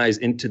reorganize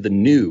into the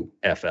new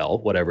FL,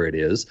 whatever it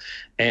is,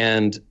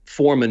 and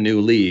form a new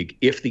league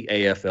if the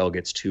AFL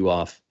gets too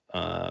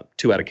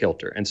out of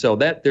kilter. And so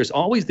that there's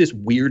always this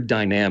weird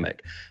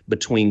dynamic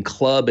between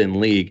club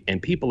and league,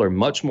 and people are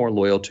much more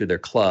loyal to their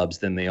clubs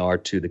than they are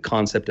to the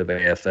concept of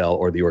AFL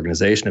or the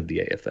organization of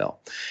the AFL.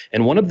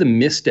 And one of the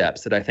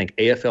missteps that I think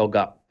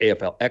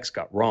AFLX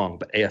got wrong,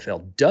 but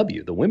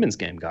AFLW, the women's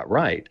game, got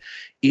right,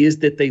 is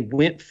that they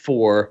went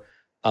for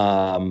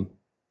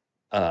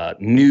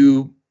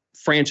new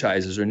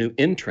franchises or new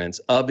entrants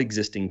of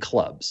existing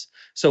clubs.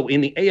 So in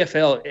the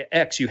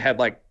AFLX, you had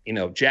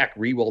Jack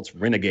Rewalt's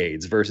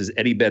Renegades versus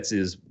Eddie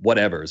Betts's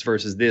whatevers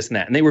versus this and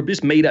that. And they were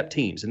just made up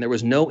teams. And there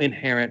was no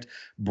inherent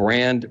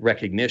brand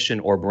recognition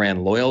or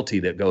brand loyalty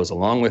that goes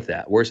along with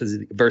that.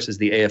 Versus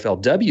the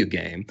AFLW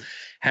game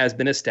has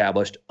been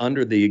established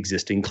under the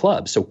existing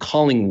clubs. So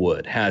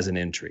Collingwood has an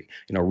entry.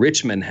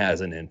 Richmond has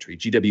an entry.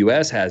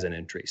 GWS has an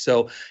entry.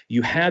 So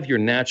you have your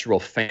natural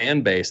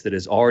fan base that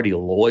is already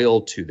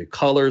loyal to the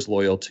colors,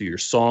 loyal to your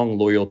song,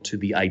 loyal to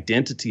the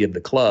identity of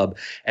the club.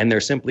 And they're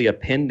simply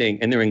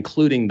appending, and they're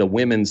including the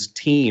women's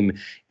team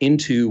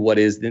into what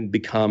then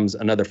becomes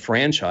another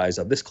franchise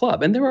of this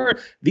club. And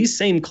these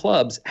same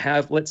clubs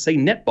have, let's say,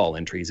 netball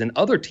entries and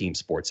other team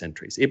sports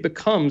entries. It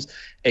becomes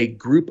a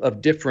group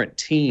of different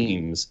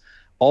teams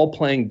all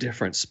playing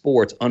different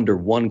sports under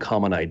one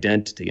common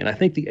identity. And I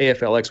think the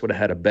AFLX would have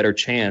had a better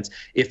chance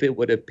if it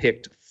would have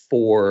picked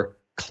 4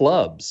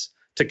 clubs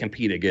to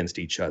compete against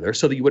each other,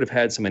 so that you would have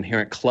had some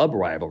inherent club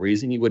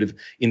rivalries, and you would have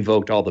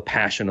invoked all the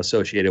passion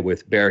associated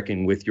with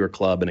barracking with your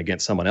club and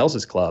against someone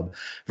else's club,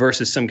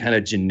 versus some kind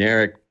of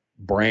generic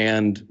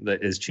brand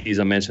that, as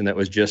Chizo mentioned, that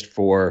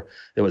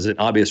was an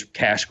obvious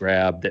cash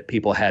grab that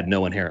people had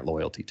no inherent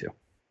loyalty to.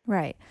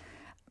 Right.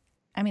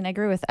 I mean, I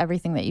agree with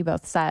everything that you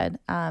both said.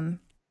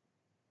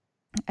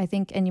 I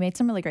think, and you made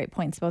some really great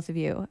points, both of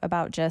you,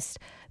 about just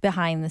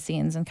behind the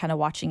scenes and kind of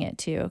watching it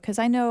too. Because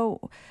I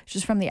know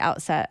just from the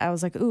outset, I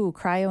was like, ooh,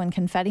 cryo and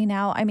confetti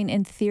now. I mean,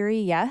 in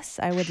theory, yes,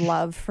 I would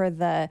love for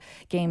the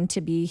game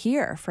to be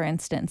here, for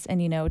instance,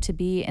 and, to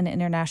be an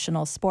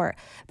international sport.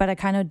 But I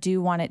kind of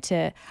do want it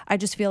to, I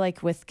just feel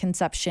like with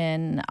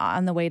conception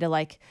on the way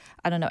to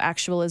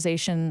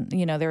actualization,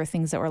 there were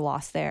things that were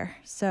lost there.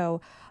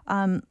 So,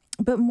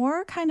 but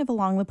more kind of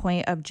along the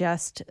point of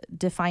just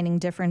defining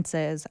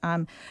differences.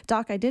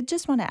 Doc, I did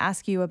just want to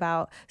ask you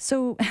about,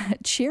 so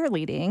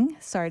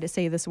cheerleading, sorry to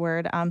say this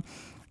word,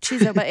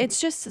 Chizo, but it's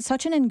just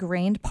such an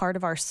ingrained part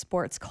of our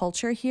sports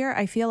culture here.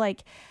 I feel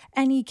like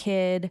any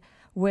kid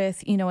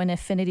with, an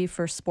affinity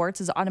for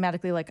sports is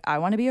automatically like, I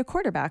want to be a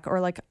quarterback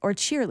or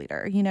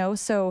cheerleader,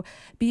 So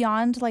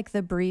beyond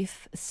the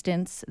brief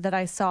stints that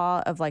I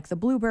saw of the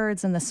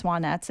Bluebirds and the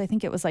Swanettes, I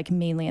think it was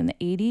mainly in the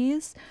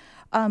 80s.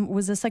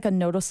 Was this a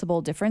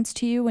noticeable difference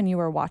to you when you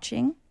were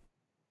watching?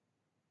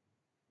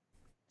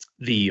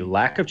 The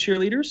lack of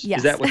cheerleaders? Yes.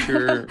 Is that what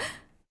you're...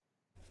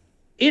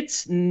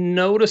 It's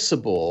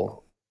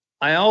noticeable.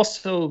 I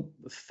also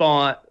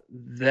thought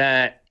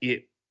that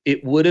it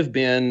would have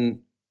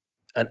been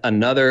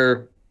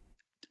another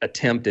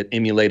attempt at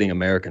emulating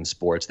American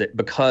sports, that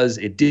because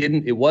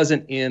it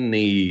wasn't in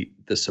the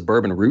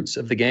suburban roots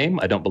of the game.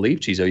 I don't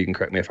believe, Chizo, you can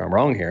correct me if I'm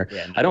wrong here.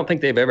 Yeah, no. I don't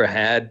think they've ever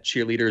had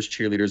cheerleaders.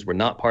 Cheerleaders were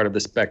not part of the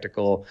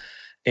spectacle.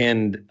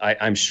 And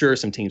I'm sure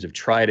some teams have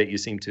tried it. You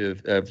seem to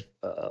have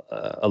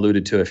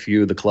alluded to a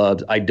few of the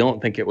clubs. I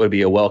don't think it would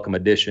be a welcome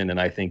addition. And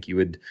I think you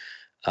would,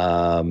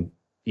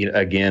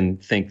 again,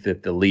 think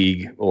that the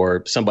league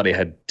or somebody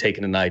had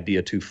taken an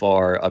idea too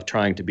far of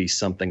trying to be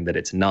something that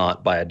it's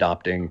not by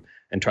adopting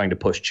and trying to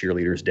push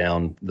cheerleaders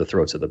down the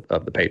throats of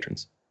the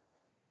patrons.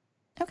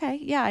 Okay,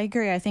 yeah, I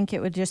agree. I think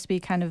it would just be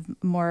kind of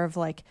more of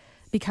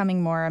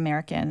becoming more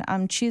American.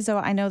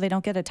 Chizo, I know they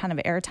don't get a ton of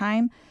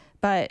airtime,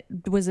 but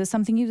was this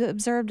something you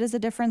observed as a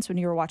difference when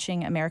you were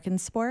watching American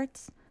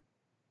sports?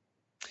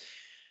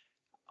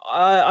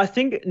 I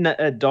think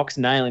Doc's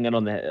nailing it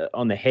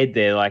on the head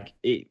there.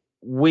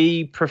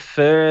 We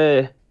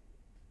prefer,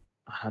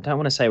 I don't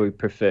want to say we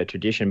prefer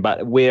tradition,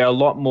 but we're a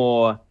lot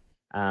more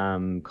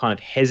kind of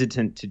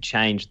hesitant to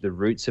change the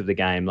roots of the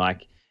game.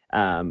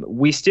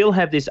 We still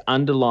have this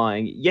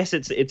underlying, yes,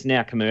 it's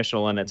now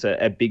commercial and it's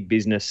a big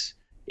business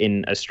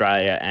in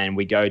Australia, and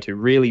we go to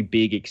really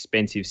big,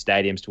 expensive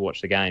stadiums to watch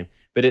the game,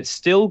 but it's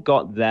still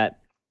got that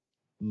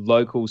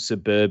local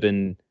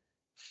suburban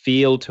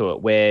feel to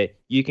it where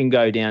you can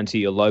go down to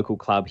your local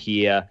club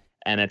here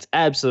and it's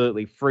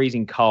absolutely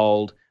freezing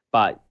cold,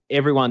 but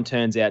everyone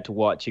turns out to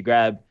watch. You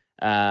grab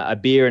a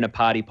beer and a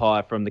party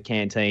pie from the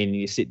canteen and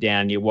you sit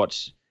down and you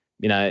watch,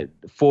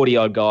 40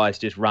 odd guys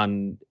just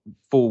run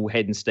full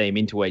head and steam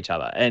into each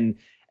other. And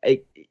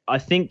I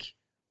think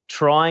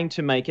trying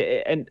to make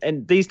it,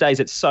 and these days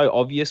it's so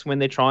obvious when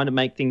they're trying to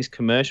make things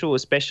commercial,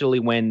 especially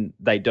when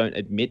they don't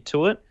admit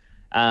to it,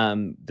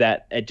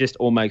 that it just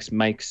almost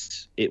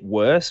makes it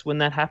worse when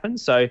that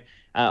happens. So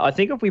I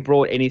think if we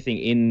brought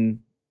anything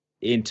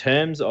in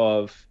terms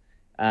of,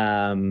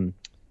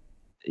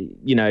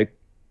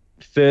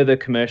 further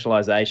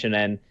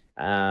commercialization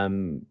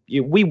and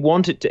we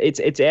want it to,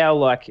 it's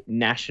our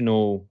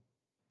national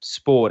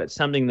sport. It's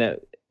something that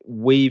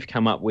we've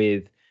come up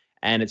with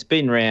and it's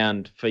been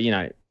around for,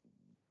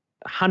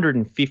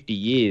 150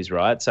 years,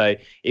 right? So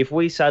if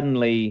we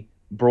suddenly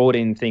brought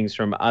in things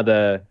from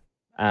other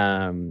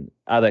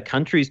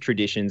countries'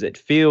 traditions, it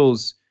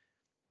feels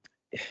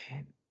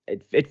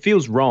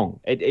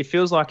wrong. It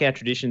feels like our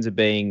traditions are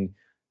being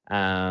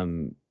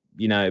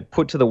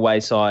put to the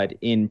wayside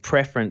in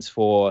preference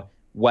for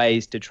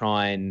ways to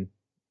try and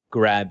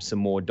grab some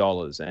more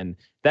dollars. And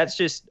that's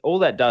just, all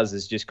that does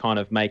is just kind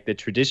of make the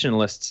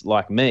traditionalists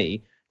like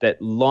me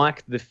that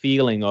like the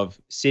feeling of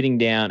sitting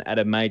down at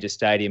a major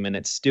stadium and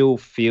it still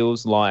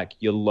feels like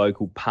your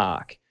local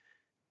park.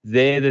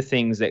 They're the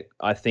things that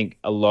I think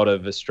a lot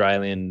of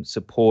Australian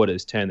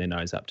supporters turn their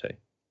nose up to.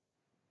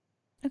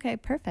 Okay,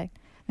 perfect.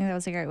 I think that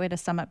was a great way to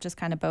sum up just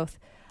kind of both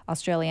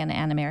Australian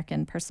and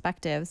American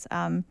perspectives.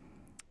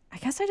 I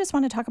guess I just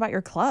want to talk about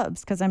your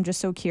clubs because I'm just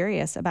so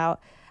curious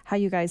about how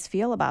you guys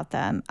feel about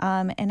them.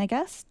 And I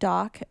guess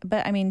Doc,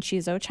 but I mean,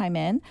 Chizo, chime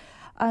in.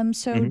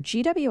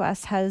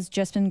 GWS has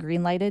just been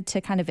greenlighted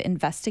to kind of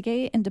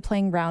investigate into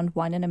playing round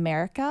one in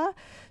America.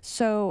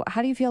 So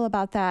how do you feel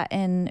about that?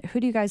 And who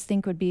do you guys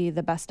think would be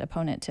the best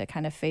opponent to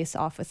kind of face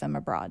off with them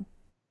abroad?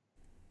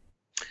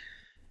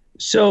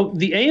 So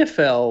the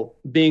AFL,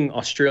 being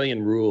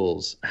Australian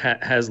rules,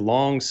 has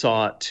long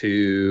sought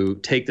to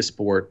take the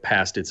sport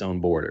past its own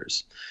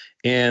borders.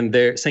 And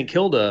St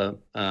Kilda,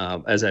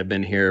 as I've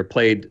been here,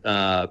 played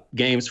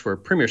games for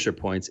premiership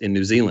points in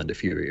New Zealand a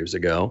few years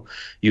ago.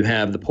 You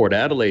have the Port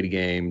Adelaide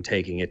game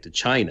taking it to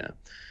China.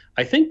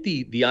 I think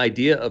the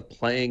idea of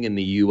playing in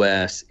the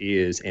U.S.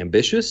 is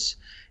ambitious,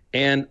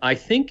 and I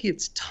think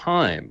it's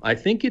time. I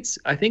think it's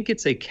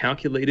a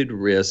calculated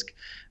risk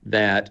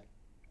that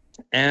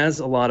as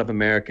a lot of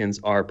Americans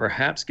are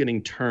perhaps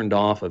getting turned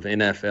off of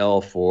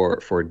NFL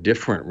for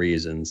different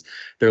reasons,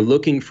 they're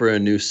looking for a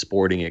new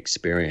sporting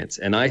experience.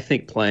 And I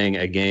think playing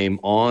a game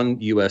on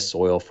U.S.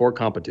 soil for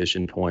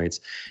competition points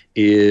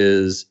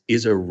is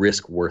a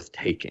risk worth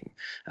taking.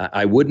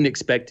 I wouldn't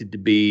expect it to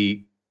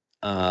be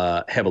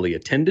heavily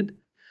attended.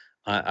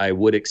 I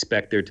would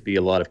expect there to be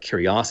a lot of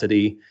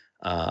curiosity.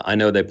 I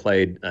know they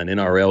played an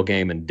NRL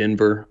game in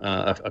Denver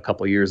a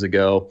couple of years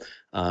ago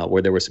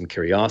where there was some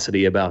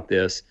curiosity about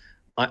this.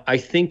 I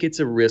think it's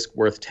a risk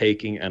worth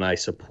taking, and I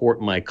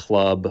support my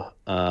club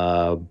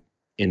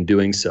in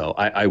doing so.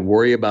 I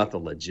worry about the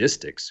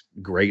logistics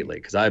greatly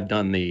because I've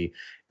done the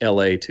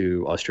LA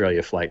to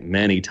Australia flight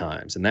many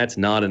times, and that's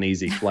not an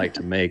easy flight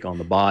to make on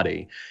the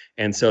body.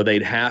 And so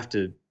they'd have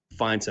to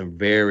find some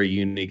very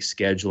unique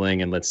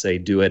scheduling and, let's say,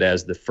 do it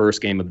as the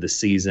first game of the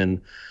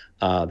season.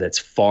 That's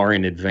far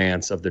in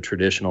advance of the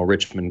traditional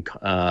Richmond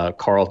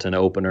Carlton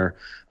opener,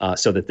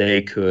 so that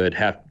they could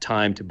have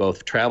time to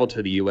both travel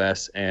to the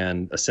U.S.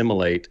 and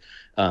assimilate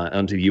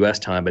onto U.S.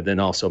 time, but then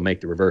also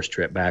make the reverse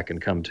trip back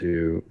and come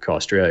to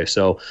Australia.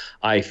 So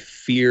I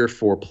fear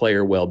for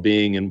player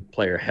well-being and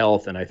player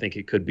health, and I think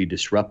it could be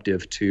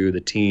disruptive to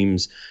the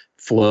team's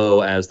flow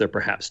as they're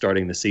perhaps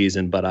starting the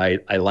season. But I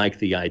like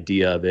the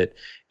idea of it.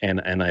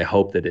 And I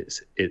hope that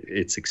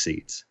it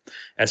succeeds.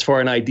 As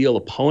for an ideal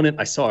opponent,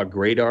 I saw a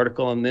great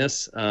article on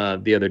this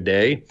the other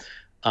day.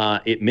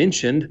 It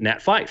mentioned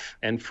Nat Fyfe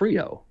and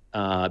Freo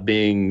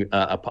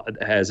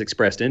has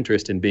expressed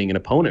interest in being an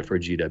opponent for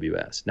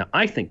GWS. Now,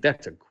 I think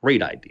that's a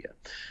great idea.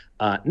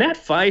 Nat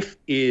Fyfe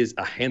is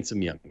a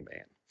handsome young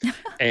man.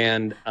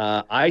 And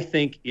I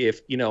think if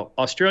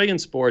Australian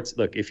sports,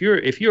 look, if you're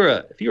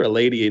a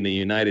lady in the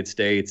United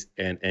States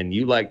and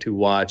you like to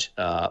watch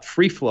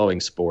free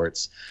flowing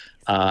sports,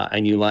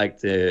 and you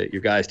like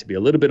your guys to be a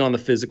little bit on the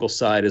physical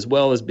side as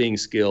well as being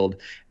skilled,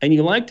 and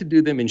you like to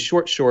do them in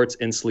short shorts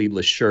and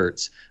sleeveless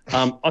shirts,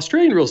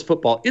 Australian rules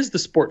football is the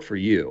sport for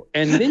you.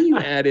 And then you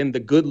add in the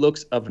good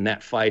looks of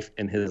Nat Fyfe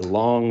and his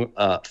long,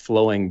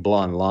 flowing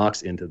blonde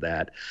locks into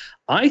that.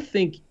 I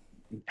think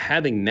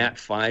having Nat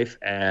Fyfe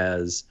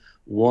as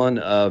one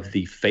of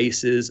the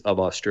faces of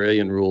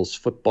Australian rules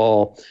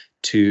football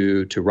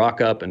to rock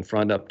up and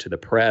front up to the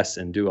press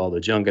and do all the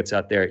junkets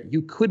out there,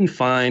 you couldn't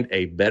find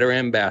a better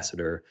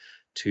ambassador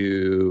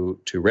to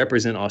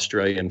represent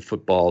Australian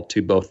football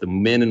to both the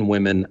men and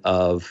women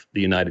of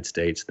the United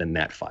States than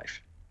Nat Fyfe.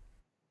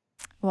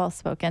 Well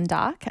spoken,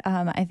 Doc.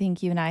 I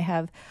think you and I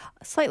have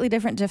slightly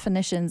different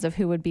definitions of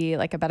who would be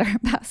like a better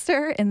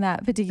ambassador in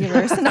that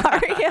particular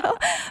scenario.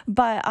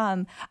 But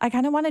I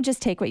kind of want to just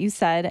take what you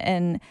said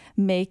and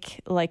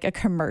make like a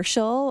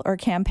commercial or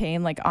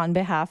campaign like on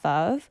behalf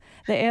of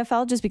the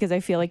AFL, just because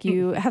I feel like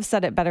you have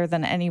said it better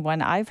than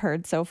anyone I've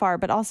heard so far.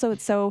 But also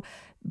it's so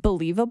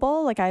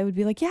believable. Like I would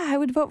be like, yeah, I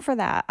would vote for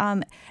that.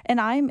 And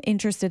I'm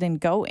interested in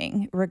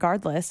going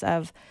regardless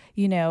of,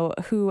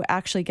 who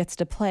actually gets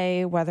to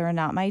play, whether or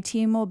not my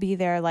team will be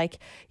there. Like,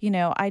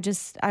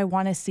 I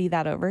want to see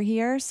that over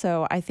here.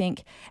 So I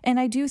think, and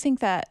I do think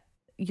that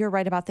you're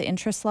right about the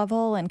interest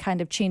level and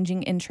kind of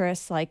changing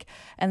interests, like,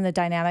 and the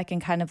dynamic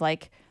and kind of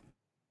like,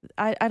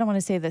 I don't want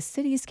to say the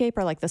cityscape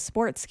or like the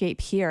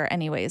sportscape here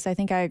anyways. I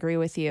think I agree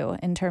with you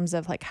in terms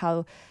of like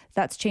how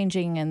that's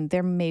changing and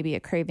there may be a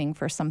craving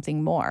for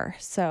something more.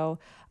 So,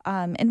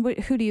 and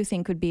who do you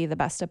think would be the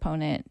best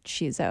opponent,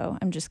 Shizo?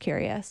 I'm just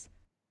curious.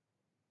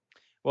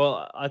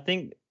 Well, I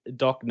think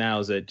Doc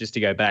nails it, just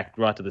to go back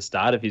right to the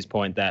start of his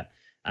point that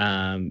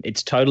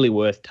it's totally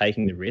worth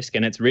taking the risk,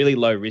 and it's really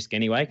low risk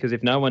anyway, because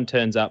if no one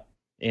turns up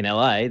in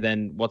LA,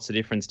 then what's the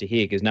difference to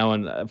here? Because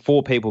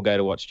 4 people go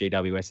to watch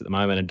GWS at the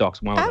moment, and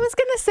Doc's one of them. I was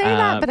going to say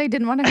that, but I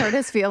didn't want to hurt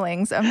his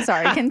feelings. I'm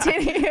sorry.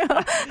 Continue.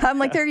 I'm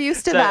like, they're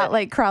used to that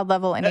like crowd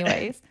level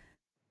anyways.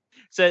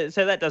 So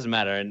that doesn't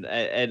matter. And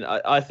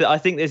I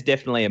think there's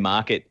definitely a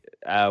market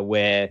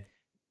where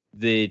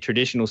the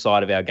traditional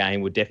side of our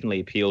game would definitely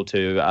appeal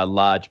to a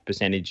large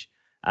percentage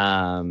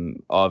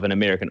of an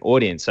American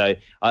audience. So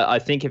I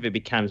think if it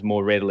becomes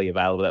more readily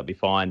available, that'd be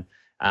fine.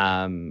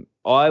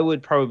 I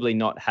would probably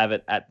not have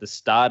it at the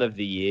start of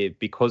the year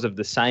because of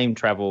the same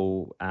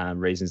travel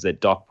reasons that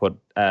Doc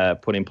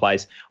put in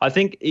place. I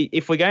think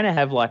if we're going to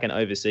have like an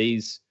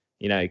overseas,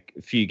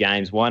 few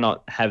games, why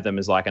not have them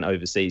as like an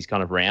overseas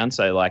kind of round?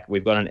 So like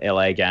we've got an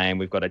LA game,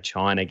 we've got a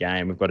China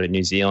game, we've got a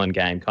New Zealand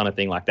game, kind of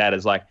thing like that.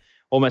 It's like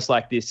almost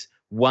like this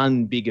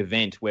one big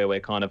event where we're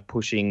kind of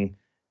pushing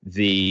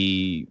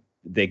the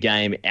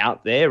game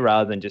out there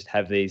rather than just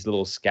have these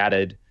little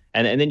scattered.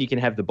 And then you can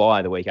have the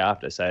bye the week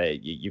after, so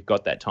you've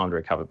got that time to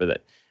recover.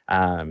 But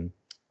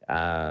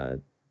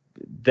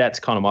that's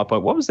kind of my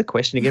point. What was the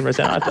question again,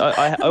 Rosanna?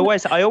 I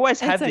always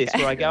have this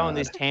where I go on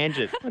this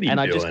tangent and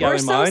I just go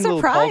in my own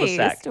little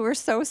cul-de-sac. We're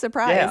so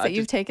surprised that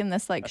you've taken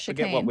this like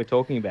chicane. Forget what we're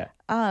talking about.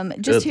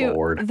 Just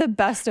the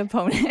best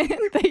opponent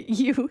that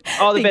you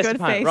the best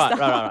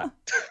opponent.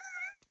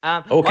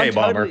 Right. Okay,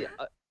 Bomber.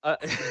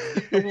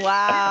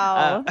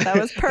 Wow, that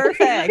was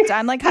perfect.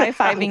 I'm like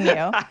high-fiving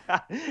you.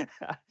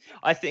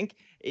 I think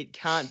it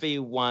can't be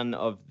one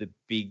of the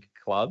big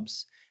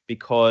clubs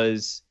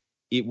because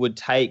it would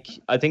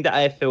take, I think the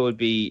AFL would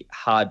be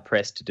hard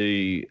pressed to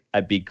do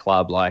a big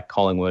club like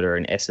Collingwood or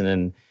an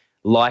Essendon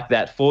like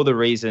that, for the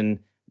reason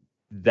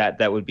that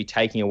that would be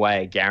taking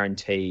away a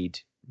guaranteed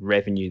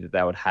revenue that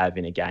they would have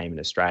in a game in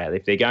Australia.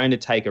 If they're going to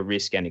take a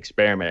risk and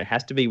experiment, it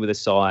has to be with a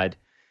side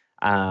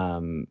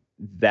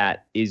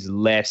that is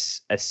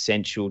less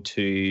essential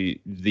to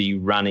the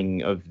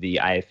running of the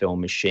AFL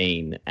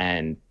machine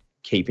and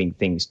keeping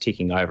things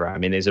ticking over. I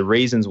mean, there's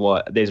reasons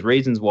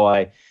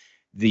why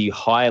the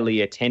highly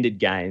attended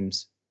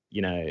games,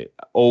 you know,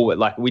 all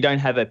like we don't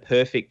have a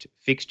perfect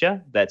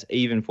fixture that's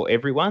even for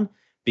everyone,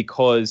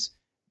 because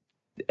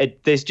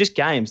there's just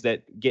games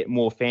that get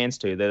more fans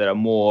to that are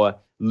more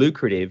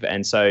lucrative.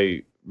 And so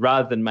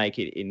rather than make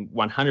it in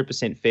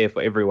 100% fair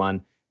for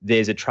everyone,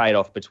 there's a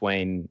trade-off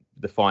between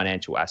the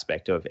financial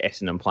aspect of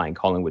Essendon playing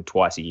Collingwood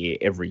twice a year,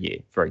 every year,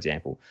 for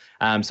example.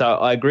 So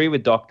I agree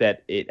with Doc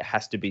that it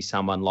has to be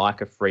someone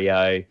like a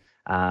Freo,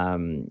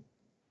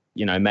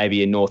 you know,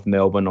 maybe in North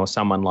Melbourne or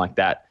someone like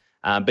that.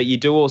 But you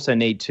do also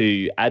need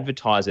to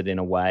advertise it in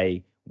a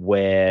way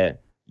where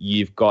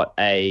you've got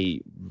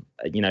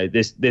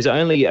there's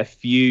only a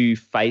few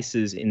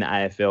faces in the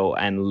AFL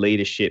and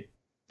leadership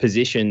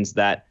positions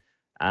that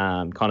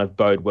kind of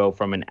bode well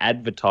from an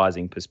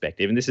advertising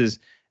perspective. And this is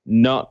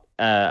not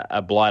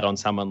a blight on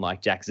someone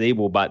like Jack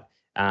Ziebell, but,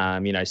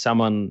 you know,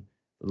 someone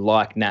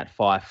like Nat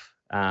Fyfe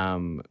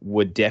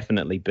would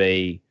definitely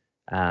be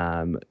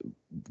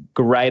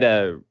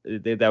greater.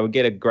 They would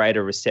get a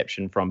greater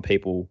reception from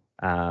people,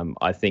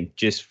 I think,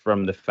 just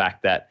from the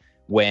fact that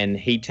when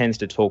he tends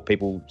to talk,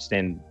 people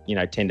tend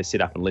to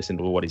sit up and listen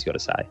to what he's got to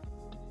say.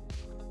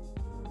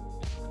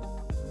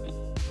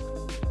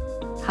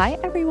 Hi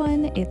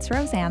everyone, it's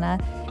Rosanna,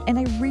 and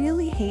I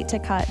really hate to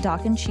cut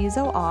Doc and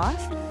Chizo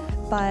off,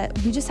 but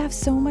we just have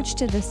so much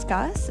to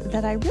discuss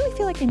that I really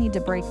feel like I need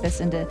to break this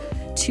into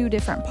 2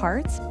 different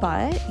parts,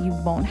 but you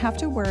won't have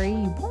to worry.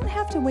 You won't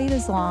have to wait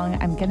as long.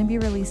 I'm going to be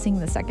releasing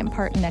the second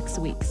part next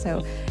week,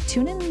 so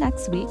tune in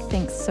next week.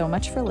 Thanks so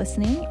much for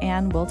listening,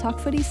 and we'll talk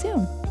footy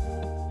soon.